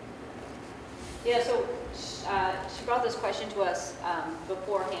 Yeah, so she brought this question to us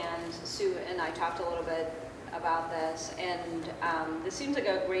beforehand. Sue and I talked a little bit about this, and this seems like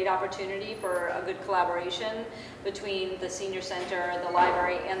a great opportunity for a good collaboration between the senior center, the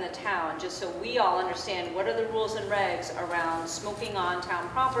library, and the town, just so we all understand what are the rules and regs around smoking on town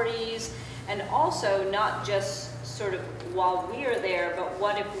properties, and also not just sort of while we are there, but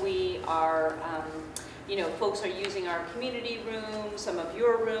what if we are you know, folks are using our community rooms, some of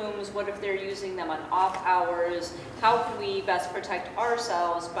your rooms, what if they're using them on off hours? How can we best protect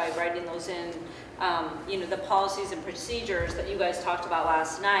ourselves by writing those in, you know, the policies and procedures that you guys talked about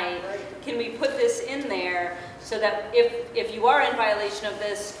last night? Can we put this in there so that if you are in violation of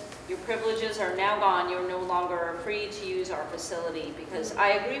this, your privileges are now gone, you're no longer free to use our facility? Because I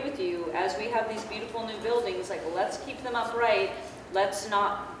agree with you, as we have these beautiful new buildings, like, let's keep them upright, let's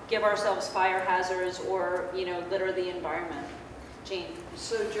not give ourselves fire hazards or, you know, litter the environment. Jane.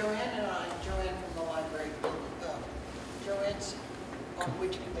 So Joanne and I, Joanne from the library, Joanne's on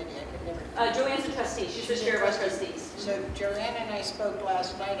which committee? I could never. Joanne's a trustee. She's the chair of our trustees. So Joanne and I spoke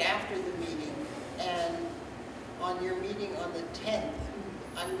last night after the meeting, and on your meeting on the 10th,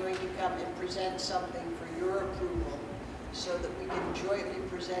 I'm going to come and present something for your approval so that we can jointly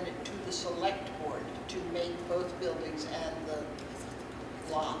present it to the select board to make both buildings and the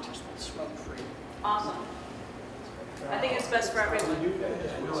lot smoke-free. Awesome. I think it's best for everyone.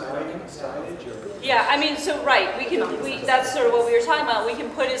 Yeah, I mean, so right, that's sort of what we were talking about. We can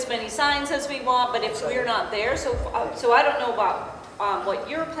put as many signs as we want, but if we're not there, so I don't know about what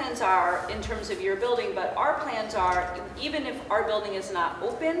your plans are in terms of your building, but our plans are, even if our building is not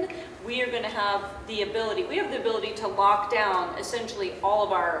open, we are going to have the ability, to lock down essentially all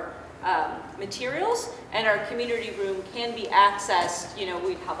of our materials, and our community room can be accessed. You know,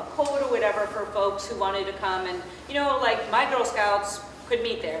 we'd have a code or whatever for folks who wanted to come, and, you know, like my Girl Scouts could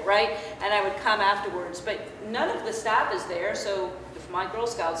meet there, right? And I would come afterwards, but none of the staff is there, so if my Girl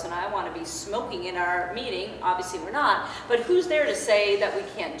Scouts and I want to be smoking in our meeting, obviously we're not, but who's there to say that we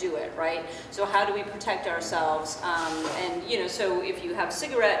can't do it, right? So how do we protect ourselves? And, you know, so if you have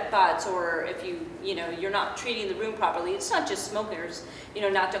cigarette butts, or if you know, you're not treating the room properly, it's not just smokers, you know,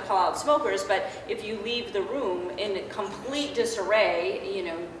 not to call out smokers, but if you leave the room in complete disarray, you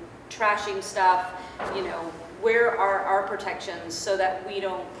know, trashing stuff, you know, where are our protections so that we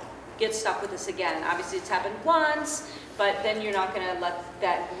don't get stuck with this again? Obviously it's happened once, but then you're not going to let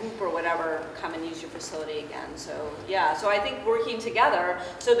that group or whatever come and use your facility again. So yeah, so I think working together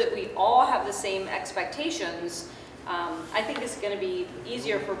so that we all have the same expectations, I think it's going to be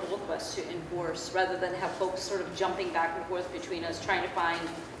easier for both of us to enforce, rather than have folks sort of jumping back and forth between us trying to find,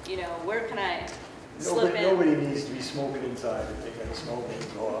 you know, where can I slip in? Nobody needs to be smoking inside if they can smoke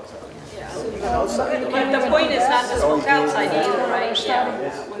and go outside. Yeah. But the point is not to smoke outside either, right?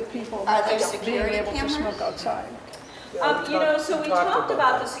 Yeah. With people Are there being security able to cameras? smoke outside. You know, so we talked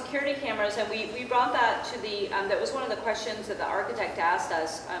about the security cameras, and we brought that to the, that was one of the questions that the architect asked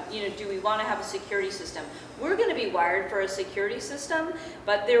us, you know, do we want to have a security system? We're going to be wired for a security system,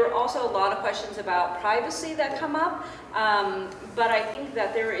 but there are also a lot of questions about privacy that come up, but I think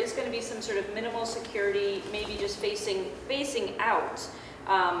that there is going to be some sort of minimal security, maybe just facing out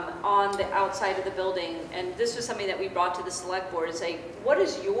on the outside of the building. And this was something that we brought to the select board, is like, what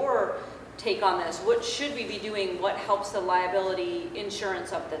is your take on this? What should we be doing? What helps the liability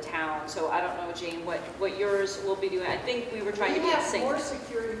insurance of the town? So I don't know, Jane, what yours will be doing. I think we were trying to be in sync. We have more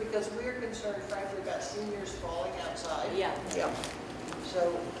security because we're concerned, frankly, about seniors falling outside. Yeah.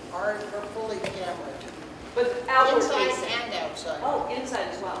 So we're fully camera. But outward inside facing. And outside. Oh, inside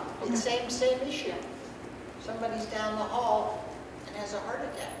as well. It's same issue. Somebody's down the hall and has a heart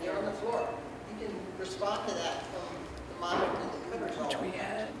attack. They're on the floor. You can respond to that from the monitor that covers all.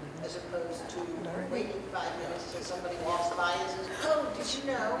 As opposed to waiting 5 minutes till somebody walks by and says, oh, did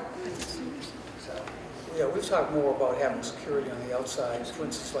you know? So. Yeah, we've talked more about having security on the outside. For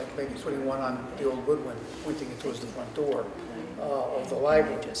instance, like maybe putting one on the old Goodwin, pointing it towards the front door of the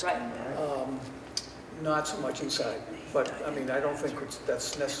library. Right. Not so much inside. But, I mean, I don't think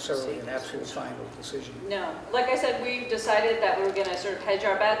that's necessarily an absolute final decision. No, like I said, we've decided that we were gonna sort of hedge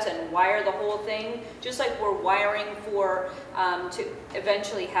our bets and wire the whole thing, just like we're wiring for, to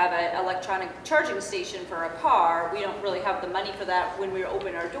eventually have an electronic charging station for a car. We don't really have the money for that when we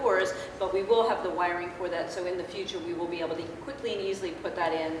open our doors, but we will have the wiring for that, so in the future we will be able to quickly and easily put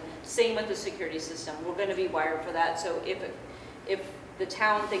that in. Same with the security system, we're gonna be wired for that, so if the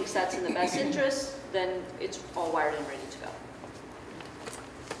town thinks that's in the best interest, then it's all wired and ready to go.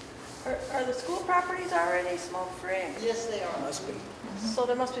 Are the school properties already smoke-free? Yes, they are. Must be. So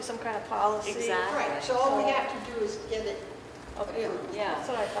there must be some kind of policy. Exactly. Right, so all we have to do is get it. Okay, Yeah. that's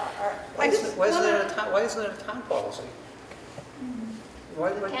what I thought. All right. Why isn't it a town policy?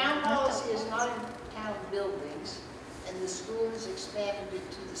 Why, The town policy is not in town buildings, and the school has expanded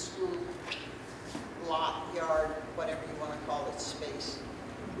it to the school lot, yard, whatever you want to call it, space,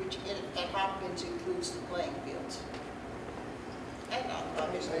 which at Hopkins includes the playing fields. And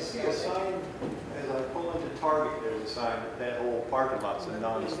obviously. I see a sign, as I pull into Target, there's a sign that whole parking lot's a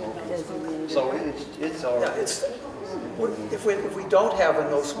non-smoking. So it's all Yeah, right. if we don't have a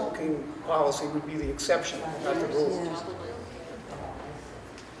no smoking policy, would be the exception, not the rule.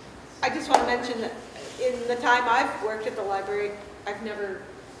 I just want to mention that in the time I've worked at the library,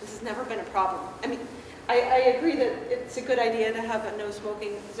 this has never been a problem. I mean, I agree that it's a good idea to have a no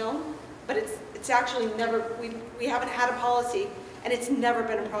smoking zone, but it's actually never, we haven't had a policy, and it's never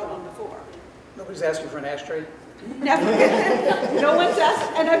been a problem before. Nobody's asking for an ashtray? Never. No one's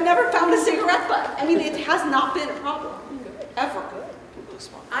asked, and I've never found a cigarette butt. I mean, it has not been a problem, ever.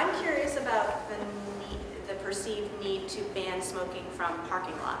 I'm curious about the perceived need to ban smoking from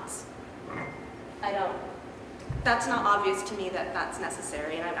parking lots. That's not obvious to me that that's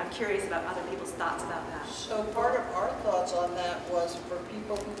necessary, and I'm curious about other people's thoughts about that. So part of our thoughts on that was for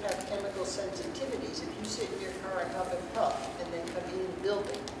people who have chemical sensitivities, if you sit in your car and huff and puff and then come in the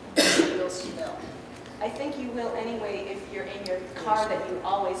building, you will smell. I think you will anyway if you're in your car that you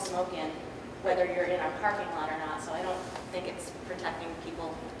always smoke in, whether you're in our parking lot or not, so I don't think it's protecting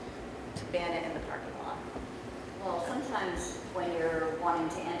people to ban it in the parking lot. Well, sometimes when you're wanting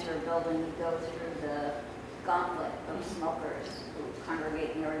to enter a building, you go through the gauntlet of smokers who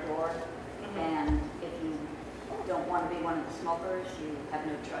congregate near a door. And if you don't want to be one of the smokers, you have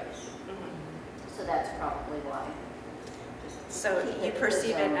no choice. So that's probably why. So you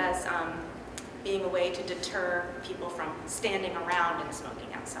perceive it as being a way to deter people from standing around and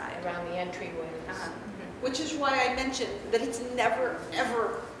smoking outside? Around the entryways. Which is why I mentioned that it's never,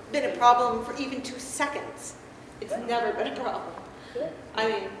 ever been a problem for even 2 seconds. It's never been a problem. I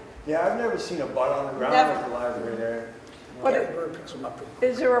mean, Yeah, I've never seen a butt on the ground at the library there. But Yeah, bird picks them up.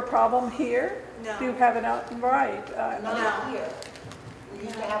 is there a problem here? No. Do you have it out, right? Not here. We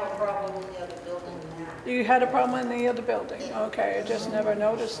used to have a problem in the other building. You had a problem in the other building, okay, I just never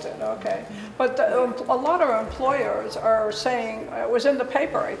noticed it, okay. But a lot of employers are saying, it was in the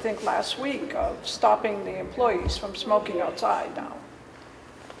paper, I think, last week, of stopping the employees from smoking outside now.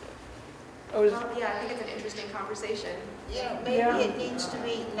 It was, Yeah, I think it's an interesting conversation. Yeah, maybe it needs to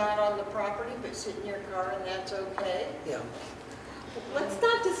be not on the property, but sit in your car and that's okay. Yeah. let's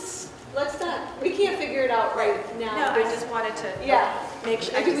not, we can't figure it out right now. No, I just wanted to make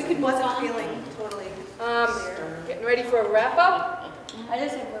sure, I Maybe we just could move wasn't on. feeling totally Getting ready for a wrap-up? I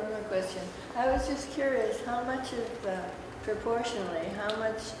just have one more question. I was just curious, how much of the, proportionally, how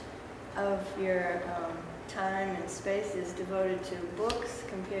much of your time and space is devoted to books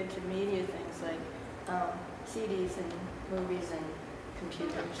compared to media things like CDs and movies and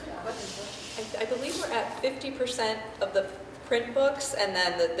computer stuff? I believe we're at 50% of the print books, and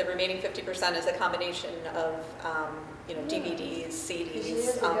then the remaining 50% is a combination of, DVDs, CDs.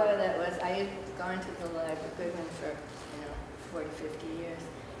 Years ago, I had gone to the library, Goodwin for, 40, 50 years.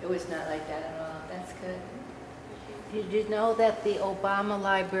 It was not like that at all. That's good. Did you know that the Obama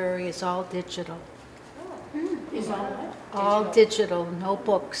library is all digital? Is all what? All digital, no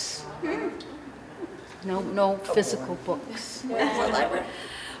books. No physical books.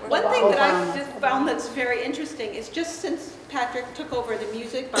 One thing that I've just found that's very interesting is just since Patrick took over the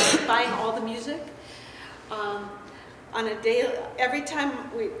music, by buying all the music, on a day, every time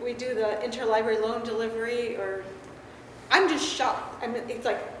we do the interlibrary loan delivery, or I'm just shocked. I mean, it's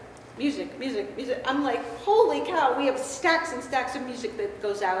like music, music, music. I'm like, holy cow, we have stacks and stacks of music that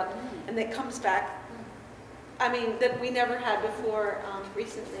goes out and that comes back. I mean, that we never had before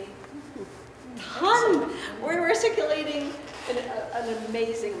recently. We're circulating an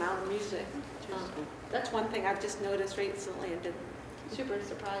amazing amount of music. That's one thing I've just noticed recently and been super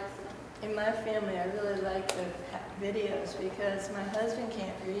surprised. In my family, I really like the videos because my husband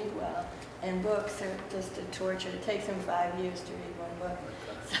can't read well, and books are just a torture. It takes him 5 years to read one book.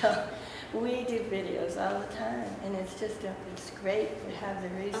 So we do videos all the time, and it's just, it's great to have the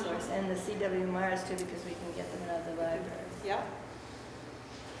resource, and the CW Mars too, because we can get them in other libraries. Yeah.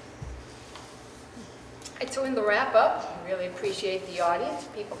 And so in the wrap-up, I really appreciate the audience,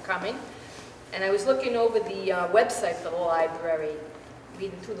 people coming. And I was looking over the website for the library,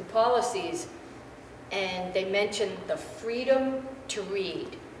 reading through the policies, and they mentioned the freedom to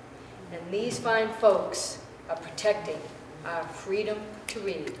read. And these fine folks are protecting our freedom to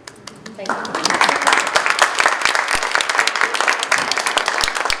read. Thank you.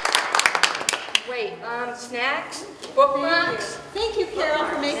 Great. Snacks, bookmarks. Thank you, Carol,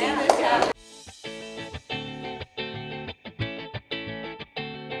 for making this happen.